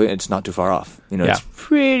 So it's not too far off. Yeah. It's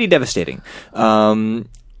pretty devastating.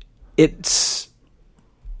 It's...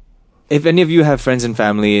 If any of you have friends and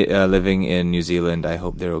family living in New Zealand, I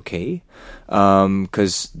hope they're okay.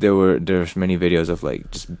 Because there's many videos of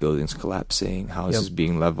like just buildings collapsing, houses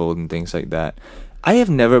being leveled, and things like that. I have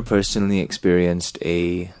never personally experienced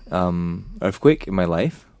a earthquake in my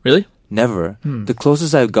life. Really? Never. The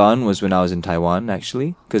closest I've gone was when I was in Taiwan,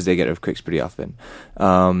 actually, because they get earthquakes pretty often.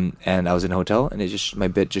 And I was in a hotel, and my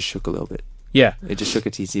bed just shook a little bit. Yeah. It just shook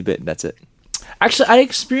a teensy bit. That's it. Actually, I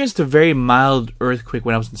experienced a very mild earthquake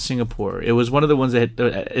when I was in Singapore. It was one of the ones that hit,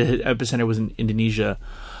 epicenter was in Indonesia.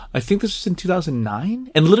 I think this was in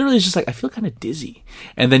 2009, and literally it's just like I feel kind of dizzy.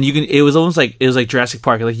 And then it was almost like Jurassic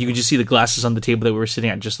Park. Like you could just see the glasses on the table that we were sitting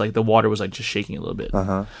at, just like the water was like just shaking a little bit.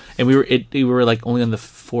 And we were like only on the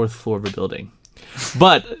 4th floor of a building.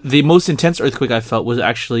 But the most intense earthquake I felt was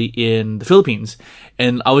actually in the Philippines.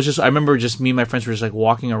 And I remember just me and my friends were just like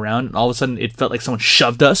walking around, and all of a sudden it felt like someone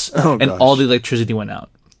shoved us, and all the electricity went out.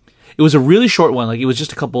 It was a really short one, like it was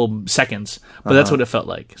just a couple seconds, but that's what it felt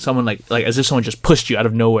like. Someone like as if someone just pushed you out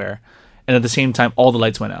of nowhere, and at the same time all the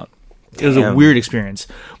lights went out. It was a weird experience.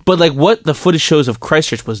 But like what the footage shows of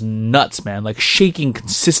Christchurch was nuts, man. Like shaking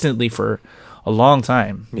consistently for a long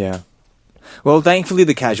time. Yeah. Well, thankfully,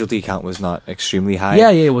 the casualty count was not extremely high. Yeah,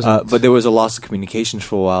 it wasn't. But there was a loss of communications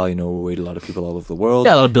for a while. We weighed a lot of people all over the world.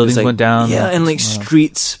 Yeah, a lot of buildings went down. Yeah, and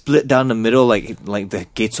streets split down the middle, like the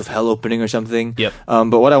gates of hell opening or something. Yep.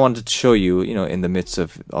 But what I wanted to show you, in the midst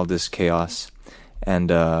of all this chaos and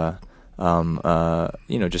just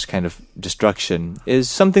kind of destruction, is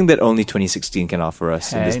something that only 2016 can offer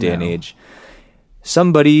us in this day and age.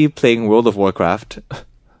 Somebody playing World of Warcraft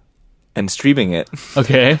and streaming it.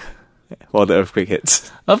 Okay. While the earthquake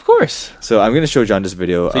hits. Of course. So I'm going to show John this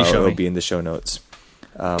video. Please show it'll me. be in the show notes.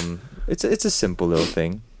 It's a simple little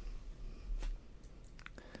thing.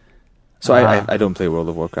 So I don't play World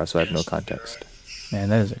of Warcraft, so I have no context. Man,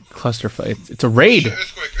 that is a clusterfuck. It's a raid.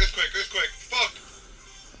 Earthquake. Fuck.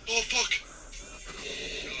 Oh, fuck.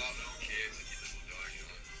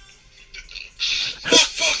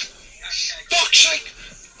 Fuck, shake.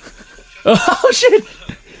 Oh, shit.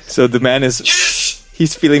 So the man is... Yes!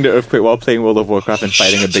 He's feeling the earthquake while playing World of Warcraft and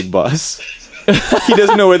fighting a big boss. He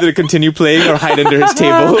doesn't know whether to continue playing or hide under his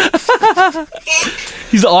table.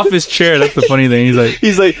 He's off his chair. That's the funny thing.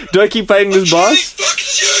 He's like, do I keep fighting this boss? Fuck,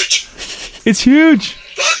 it's huge. It's huge.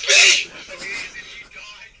 Fuck me.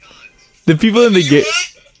 The people in the game...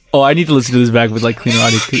 Oh, I need to listen to this back with like cleaner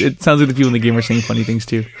audio, because it sounds like the people in the game are saying funny things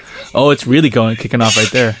too. Oh, it's really kicking off right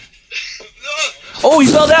there. Oh, he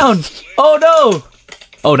fell down. Oh, no.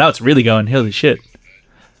 Oh, now it's really going. Holy shit.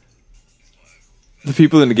 The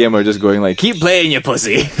people in the game are just going like, keep playing, you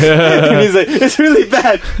pussy. And he's like, it's really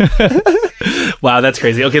bad. Wow, that's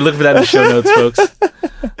crazy. Okay, look for that in the show notes, folks.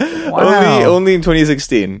 Wow. Only in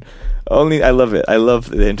 2016. I love it. I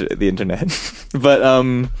love the internet.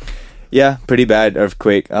 But yeah, pretty bad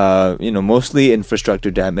earthquake. Mostly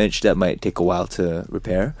infrastructure damage that might take a while to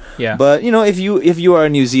repair. Yeah. But if you are a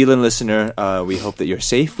New Zealand listener, we hope that you're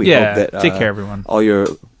safe. We hope that take care, everyone. All your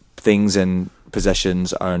things and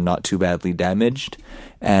possessions are not too badly damaged,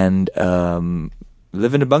 and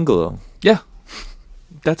live in a bungalow. Yeah.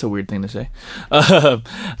 That's a weird thing to say. I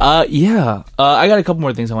got a couple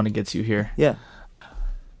more things I want to get to here. Yeah.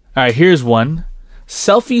 All right, here's one.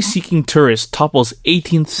 Selfie-seeking tourist topples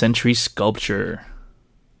 18th century sculpture.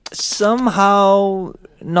 Somehow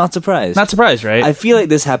not surprised. Not surprised, right? I feel like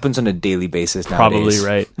this happens on a daily basis nowadays. Probably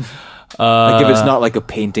right. Like if it's not like a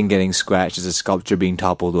painting getting scratched, it's a sculpture being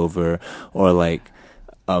toppled over, or like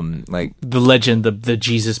the legend, the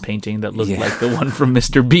Jesus painting that looked like the one from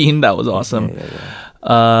Mr. Bean. That was awesome.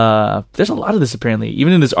 There's a lot of this apparently.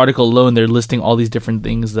 Even in this article alone, they're listing all these different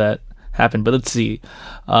things that happened. But let's see.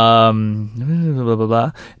 Blah, blah, blah,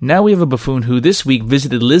 blah. Now we have a buffoon who this week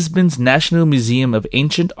visited Lisbon's National Museum of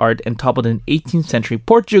Ancient Art and toppled an 18th century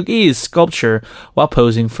Portuguese sculpture while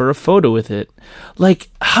posing for a photo with it. Like,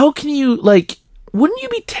 how can you, like, wouldn't you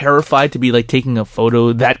be terrified to be, like, taking a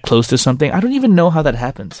photo that close to something? I don't even know how that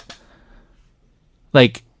happens.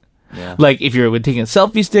 Like, if you're taking a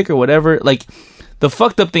selfie stick or whatever, like, the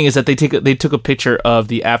fucked up thing is that they took a picture of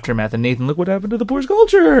the aftermath, and Nathan, look what happened to the poor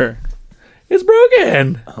sculpture. It's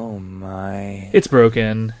broken. Oh my. It's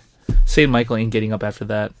broken. St. Michael ain't getting up after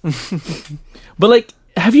that. But like,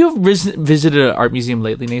 have you visited an art museum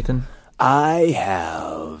lately, Nathan? I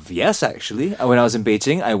have. Yes, actually. When I was in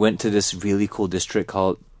Beijing, I went to this really cool district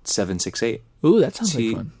called 768. Ooh, that sounds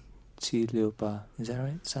like fun. Liupa. Is that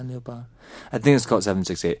right? San Liupa? I think it's called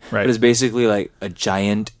 768. Right. But it's basically like a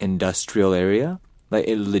giant industrial area. Like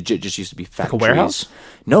it legit just used to be factories. Like a warehouse?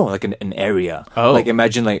 No, like an area. Oh. Like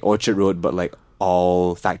imagine like Orchard Road, but like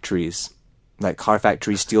all factories. Like car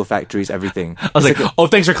factories, steel factories, everything. I was like, oh,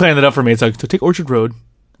 thanks for clearing that up for me. It's like, so take Orchard Road,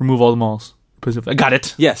 remove all the malls. I got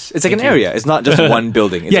it. Yes, it's like an area. It's not just one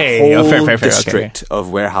building. It's a whole Fair. district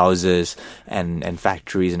of warehouses and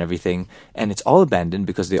factories and everything. And it's all abandoned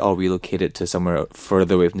because they all relocated to somewhere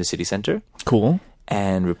further away from the city center. Cool.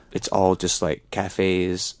 And it's all just like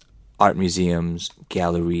cafes, art museums,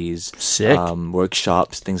 galleries, Sick.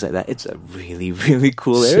 Workshops, things like that. It's a really, really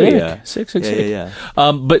cool area. Sick. Yeah.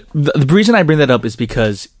 But the reason I bring that up is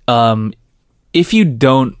because if you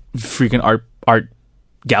don't freaking art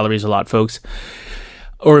galleries a lot, folks,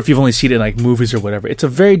 or if you've only seen it in like movies or whatever, it's a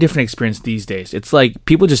very different experience these days. It's like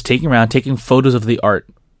people just taking photos of the art,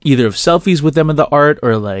 either of selfies with them in the art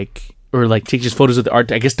or take just photos of the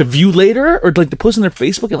art, I guess, to view later or like to post on their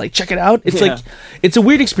Facebook and like check it out. It's like, it's a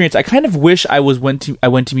weird experience. I kind of wish I went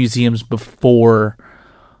to museums before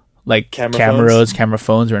like camera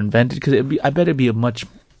phones were invented, because I bet it'd be a much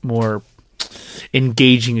more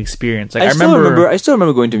engaging experience. Like I still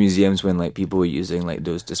remember going to museums when like people were using like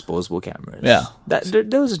those disposable cameras. Yeah,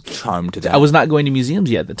 there was a charm to that. I was not going to museums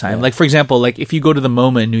yet at the time. Like for example, like if you go to the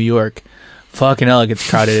MoMA in New York, fucking hell, it gets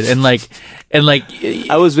crowded. and like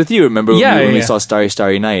I was with you. Remember when we saw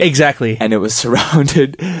Starry Night? Exactly, and it was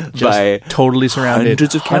surrounded by totally surrounded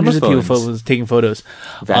hundreds of people taking photos.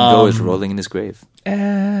 Van Gogh is rolling in his grave.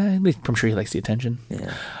 I'm sure he likes the attention.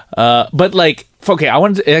 Yeah. But like, okay,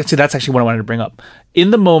 that's actually what I wanted to bring up.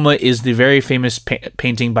 In the MoMA is the very famous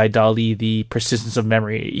painting by Dali, The Persistence of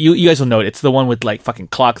Memory. You guys will know it. It's the one with like fucking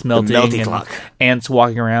clocks melting, and clock. Ants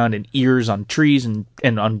walking around, and ears on trees and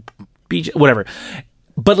on beach, whatever.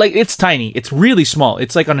 But like, it's tiny. It's really small.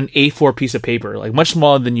 It's like on an A4 piece of paper, like much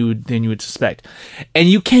smaller than you would suspect. And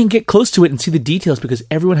you can't get close to it and see the details because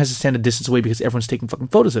everyone has to stand a distance away because everyone's taking fucking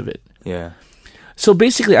photos of it. Yeah. So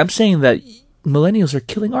basically, I'm saying that millennials are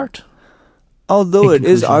killing art. Although it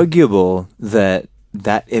is arguable that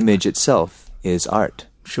image itself is art.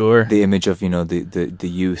 Sure. The image of, the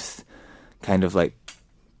youth kind of like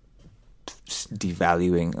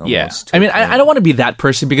devaluing almost. Yeah. I mean, I don't want to be that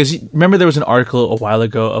person, because remember there was an article a while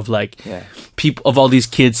ago of like people of all these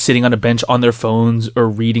kids sitting on a bench on their phones or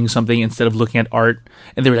reading something instead of looking at art,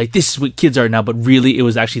 and they were like, this is what kids are now, but really it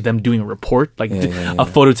was actually them doing a report, like a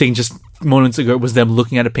photo taken just moments ago was them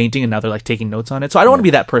looking at a painting, and now they're like taking notes on it. So I don't want to be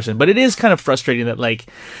that person, but it is kind of frustrating that like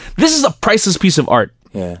this is a priceless piece of art.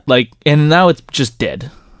 Yeah. Like, and now it's just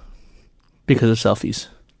dead because of selfies.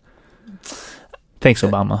 Thanks,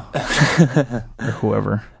 Obama. Or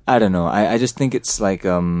whoever. I don't know. I just think it's like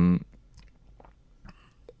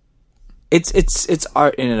it's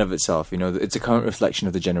art in and of itself. It's a current reflection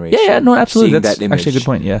of the generation. Yeah, no, absolutely. Seeing That's that image, actually a good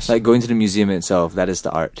point. Yes, like going to the museum itself, that is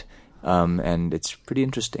the art, and it's pretty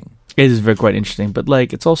interesting. It is quite interesting, but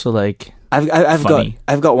like it's also like I've funny.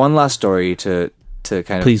 got one last story to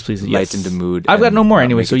kind of please lighten the mood. I've got no more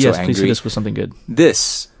anyway, so yes, so please hit us with something good.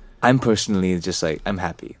 I'm personally just like, I'm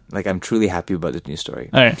happy. Like, I'm truly happy about this news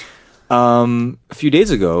story. All right. A few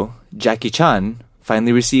days ago, Jackie Chan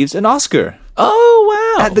finally receives an Oscar.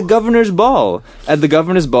 Oh, wow. At the governor's ball. At the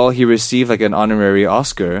governor's ball, he received like an honorary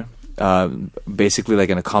Oscar, basically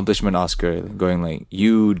like an accomplishment Oscar, going like,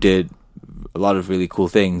 you did a lot of really cool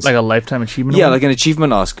things. Like a lifetime achievement award? award? Like an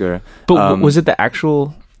achievement Oscar. But was it the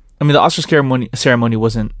actual... I mean, the Oscar ceremony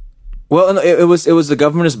wasn't... Well, no, it was the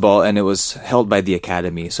governor's ball, and it was held by the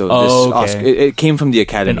Academy. So this Oscar, it came from the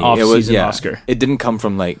Academy. An off-season Oscar. It didn't come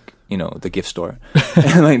from like the gift store.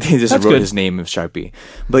 And like they just wrote his name with Sharpie.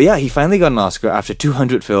 But yeah, he finally got an Oscar after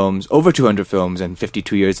over 200 films, and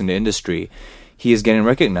 52 years in the industry. He is getting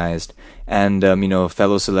recognized, and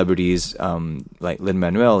fellow celebrities like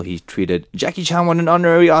Lin-Manuel, he tweeted, "Jackie Chan won an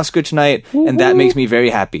honorary Oscar tonight," and that makes me very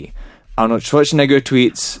happy. Arnold Schwarzenegger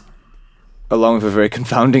tweets, along with a very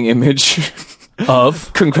confounding image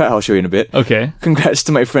of... I'll show you in a bit. Okay. "Congrats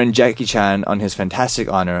to my friend Jackie Chan on his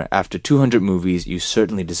fantastic honor. After 200 movies, you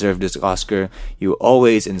certainly deserve this Oscar. You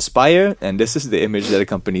always inspire," and this is the image that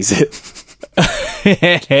accompanies it.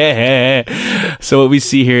 So what we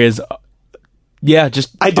see here is... Yeah,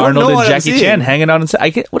 just Arnold and Jackie Chan hanging out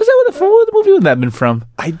inside. What is that? What movie would that have been from?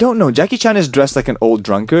 I don't know. Jackie Chan is dressed like an old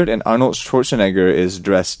drunkard, and Arnold Schwarzenegger is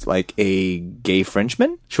dressed like a gay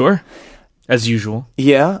Frenchman. Sure, as usual.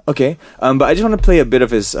 Yeah. Okay. But I just want to play a bit of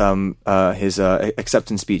his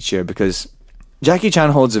acceptance speech here, because Jackie Chan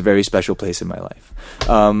holds a very special place in my life.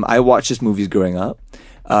 I watched his movies growing up,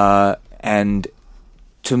 and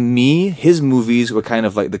to me, his movies were kind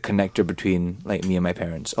of like the connector between like me and my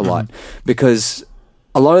parents a lot, because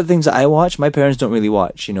a lot of things that I watch, my parents don't really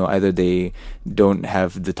watch. You know, either they don't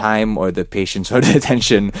have the time or the patience or the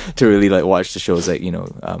attention to really like watch the shows like, you know,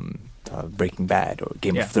 Breaking Bad or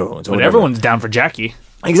Game of Thrones. Or but whatever. everyone's down for Jackie.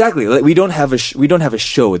 Exactly. Like we don't have a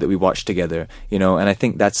show that we watch together, you know, and I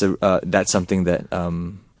think that's something that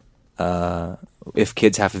if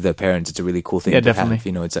kids have with their parents, it's a really cool thing to definitely. have.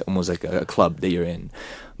 You know, it's almost like a club that you're in.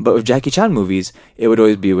 But with Jackie Chan movies, it would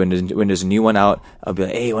always be when there's a new one out, I'll be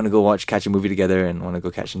like, hey, want to go catch a movie together, and want to go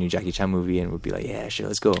catch a new Jackie Chan movie, and we'd be like, yeah, sure,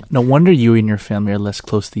 let's go. No wonder you and your family are less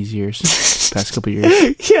close these years, past couple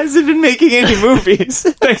years. He hasn't been making any movies.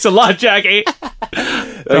 Thanks a lot, Jackie.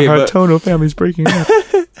 Okay, the Hartono family's breaking up.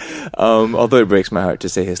 Although it breaks my heart to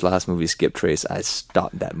say his last movie, Skip Trace, I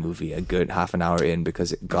stopped that movie a good half an hour in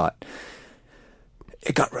because it got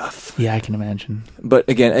rough. Yeah, I can imagine. But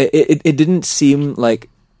again, it didn't seem like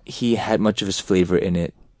he had much of his flavor in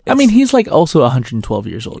it. I mean, he's like also 112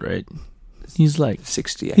 years old, right? He's like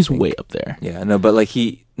 60. He's way up there. Yeah, no, but like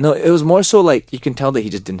it was more so like you can tell that he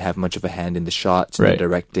just didn't have much of a hand in the shots and the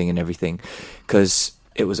directing and everything, because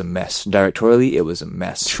it was a mess. Directorially, it was a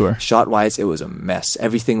mess. Sure. Shot wise, it was a mess.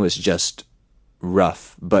 Everything was just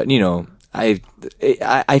rough. But you know, I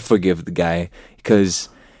forgive the guy because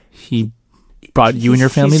he brought you and your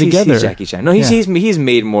family together. He's Jackie Chan. No, he's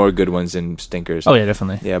made more good ones than stinkers. Oh yeah,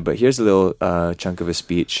 definitely. Yeah, but here's a little chunk of his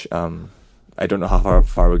speech. I don't know how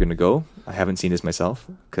far we're gonna go. I haven't seen this myself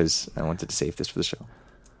because I wanted to save this for the show,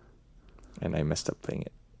 and I messed up playing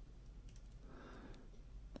it.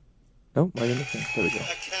 No, why didn't I? There we go.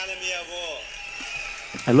 Academy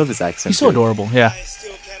Award. I love his accent. He's so adorable. Yeah. I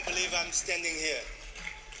still can't believe I'm standing here.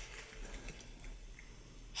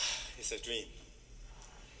 It's a dream.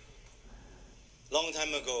 Long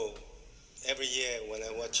time ago, every year when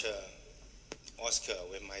I watch Oscar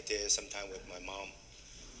with my dad, sometime with my mom,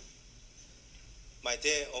 my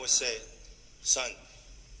dad always say, "Son,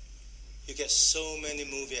 you get so many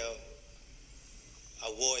movie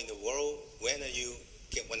award in the world. When are you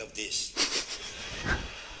get one of these?"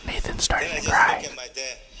 Nathan's starting then I to just cry. look at my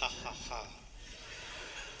dad, ha ha ha.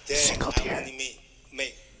 Then Single I tear. want to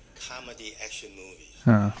make comedy action movies.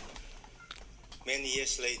 Huh. Many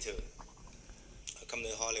years later, I come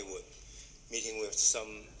to Hollywood, meeting with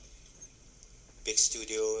some big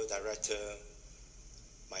studio director,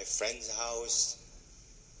 my friend's house,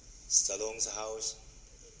 Stallone's house.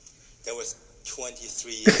 There was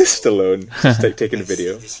 23 years old. Stallone just taking a I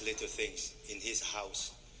video. see these little things in his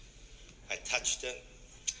house. I touched it,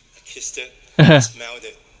 I kissed it, smelled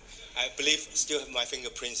it. I believe still have my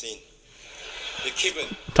fingerprints in. They keep it.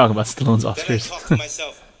 Talk about Stallone's Then I Oscars. thought to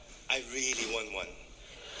myself, I really want one.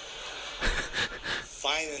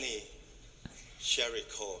 Finally, Sherry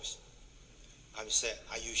calls. I said,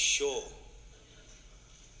 are you sure?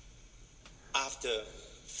 After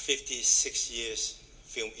 56 years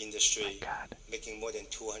film industry, making more than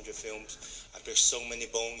 200 films, I break so many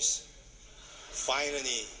bones.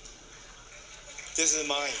 Finally, this is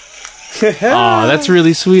mine. Oh, that's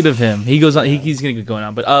really sweet of him. He goes on. He's gonna get going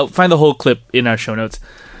on, but find the whole clip in our show notes.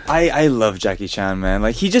 I love Jackie Chan, man.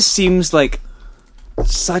 Like he just seems like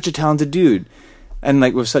such a talented dude, and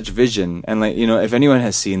like with such vision. And like, you know, if anyone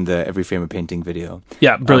has seen the Every Frame a Painting video,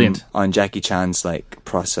 Yeah, brilliant. on Jackie Chan's like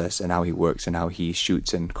process and how he works and how he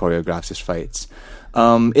shoots and choreographs his fights,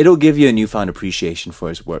 it'll give you a newfound appreciation for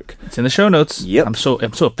his work. It's in the show notes. Yep. I'm so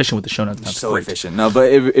efficient with the show notes. That's So great. efficient. No,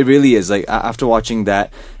 but it really is. Like after watching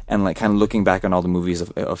that and like kind of looking back on all the movies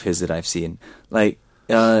of his that I've seen, like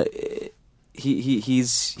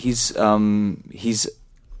he's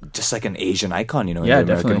just like an Asian icon, you know, Yeah, in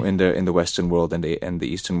the American, definitely. in the Western world and the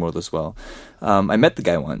Eastern world as well. I met the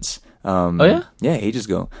guy once. Oh yeah? Yeah, ages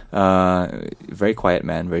ago. Very quiet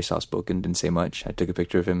man, very soft spoken. Didn't say much. I took a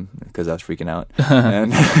picture of him because I was freaking out.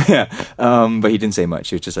 And yeah, but he didn't say much.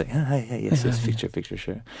 He was just like, oh, hi, yes, picture,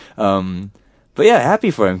 sure. But yeah,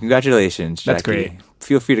 happy for him. Congratulations, Jackie. That's great.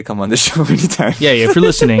 Feel free to come on the show anytime. Yeah, if you're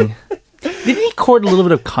listening. Didn't he court a little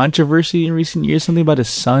bit of controversy in recent years? Something about his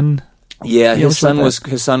son? Yeah, You know, his son something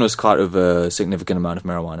like was caught with a significant amount of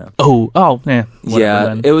marijuana. Oh, yeah. Yeah,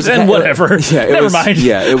 Then. it was Then whatever. Yeah, Never mind.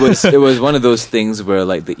 Yeah, it was one of those things where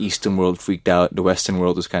like the Eastern world freaked out. The Western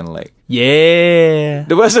world was kind of like Yeah.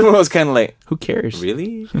 the Western world was kind of like, Who cares?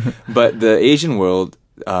 really? But the Asian world,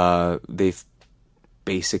 they've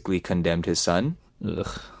basically condemned his son, Ugh.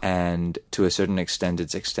 and to a certain extent,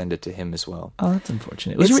 it's extended to him as well. Oh, that's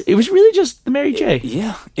unfortunate. It was really just the Mary J.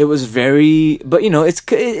 Yeah, it was very, but you know, it's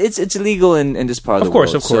illegal in this part of the Of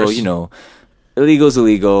course, world. of course. So you know, illegal's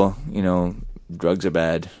illegal. You know, drugs are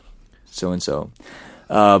bad. So and so.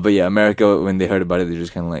 But yeah, America, when they heard about it, they're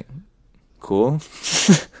just kind of like, cool.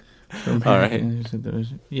 All right.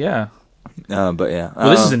 Yeah. But yeah. Well,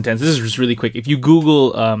 this is intense. This is just really quick. If you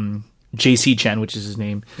Google JC Chan, which is his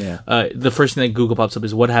name, the first thing that Google pops up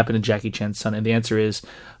is what happened to Jackie Chan's son, and the answer is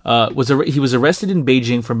he was arrested in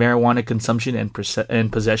Beijing for marijuana consumption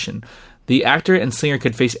and possession. The actor and singer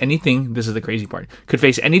could face anything. This is the crazy part. Could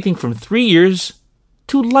face anything from 3 years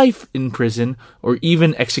to life in prison or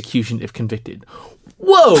even execution if convicted.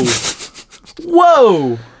 Whoa!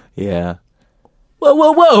 Whoa! Yeah.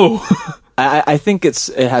 Whoa! I think it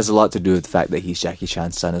has a lot to do with the fact that he's Jackie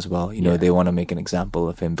Chan's son as well. You know, they want to make an example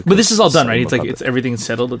of him. But this is all done, right? It's like everything's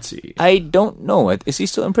settled. Let's see. I don't know. Is he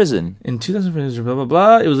still in prison? In 2000, blah blah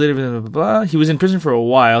blah. It was later, blah blah blah. He was in prison for a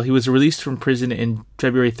while. He was released from prison in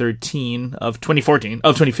February 13 of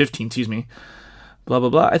 2015. Excuse me. Blah blah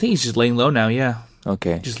blah. I think he's just laying low now. Yeah.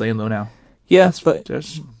 Okay. Just laying low now. Yeah, but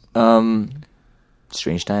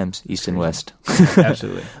strange times, East and West.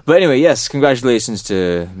 Absolutely. But anyway, yes, congratulations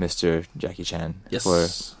to Mr. Jackie Chan for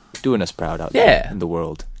doing us proud out there in the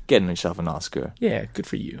world, getting himself an Oscar. Yeah, good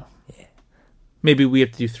for you. Yeah. Maybe we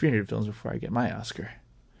have to do 300 films before I get my Oscar.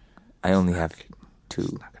 I only have 2.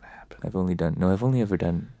 It's not gonna happen. I've only ever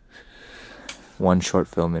done one short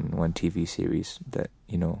film and one TV series that,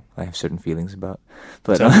 you know, I have certain feelings about.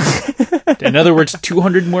 But in other words,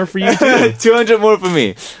 200 more for you too. 200 more for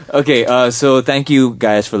me. Okay, so thank you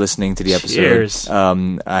guys for listening to the episode. Cheers.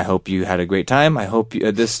 I hope you had a great time. I hope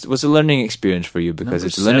this was a learning experience for you because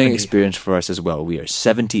it's a learning experience for us as well. We are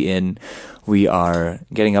 70 in. We are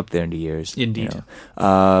getting up there in the years. Indeed. You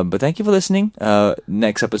know. But thank you for listening.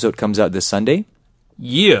 Next episode comes out this Sunday.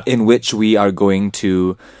 Yeah. In which we are going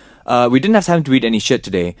to... we didn't have time to read any shit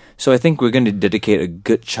today, so I think we're going to dedicate a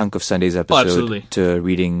good chunk of Sunday's episode to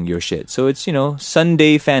reading your shit. So it's, you know,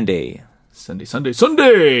 Sunday Fan Day.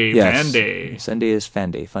 Sunday! Yes. Fan Day. Sunday is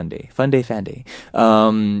Fan Day, Fun Day. Fun Day, Fan Day.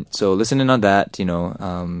 So listen in on that, you know.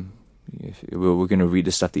 We're going to read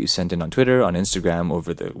the stuff that you sent in on Twitter, on Instagram,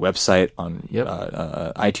 over the website, on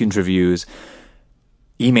iTunes reviews,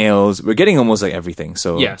 emails. We're getting almost like everything.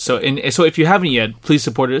 So yeah. So if you haven't yet, please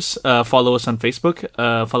support us. Follow us on Facebook.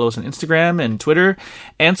 Follow us on Instagram and Twitter,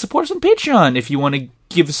 and support us on Patreon if you want to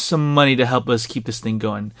give us some money to help us keep this thing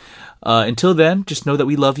going. Until then, just know that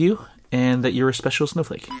we love you and that you're a special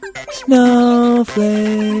snowflake. Snowflake.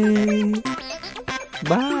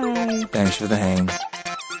 Bye. Thanks for the hang.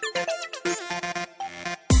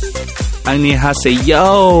 I need to say,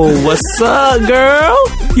 yo, what's up, girl?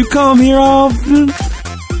 You come here often?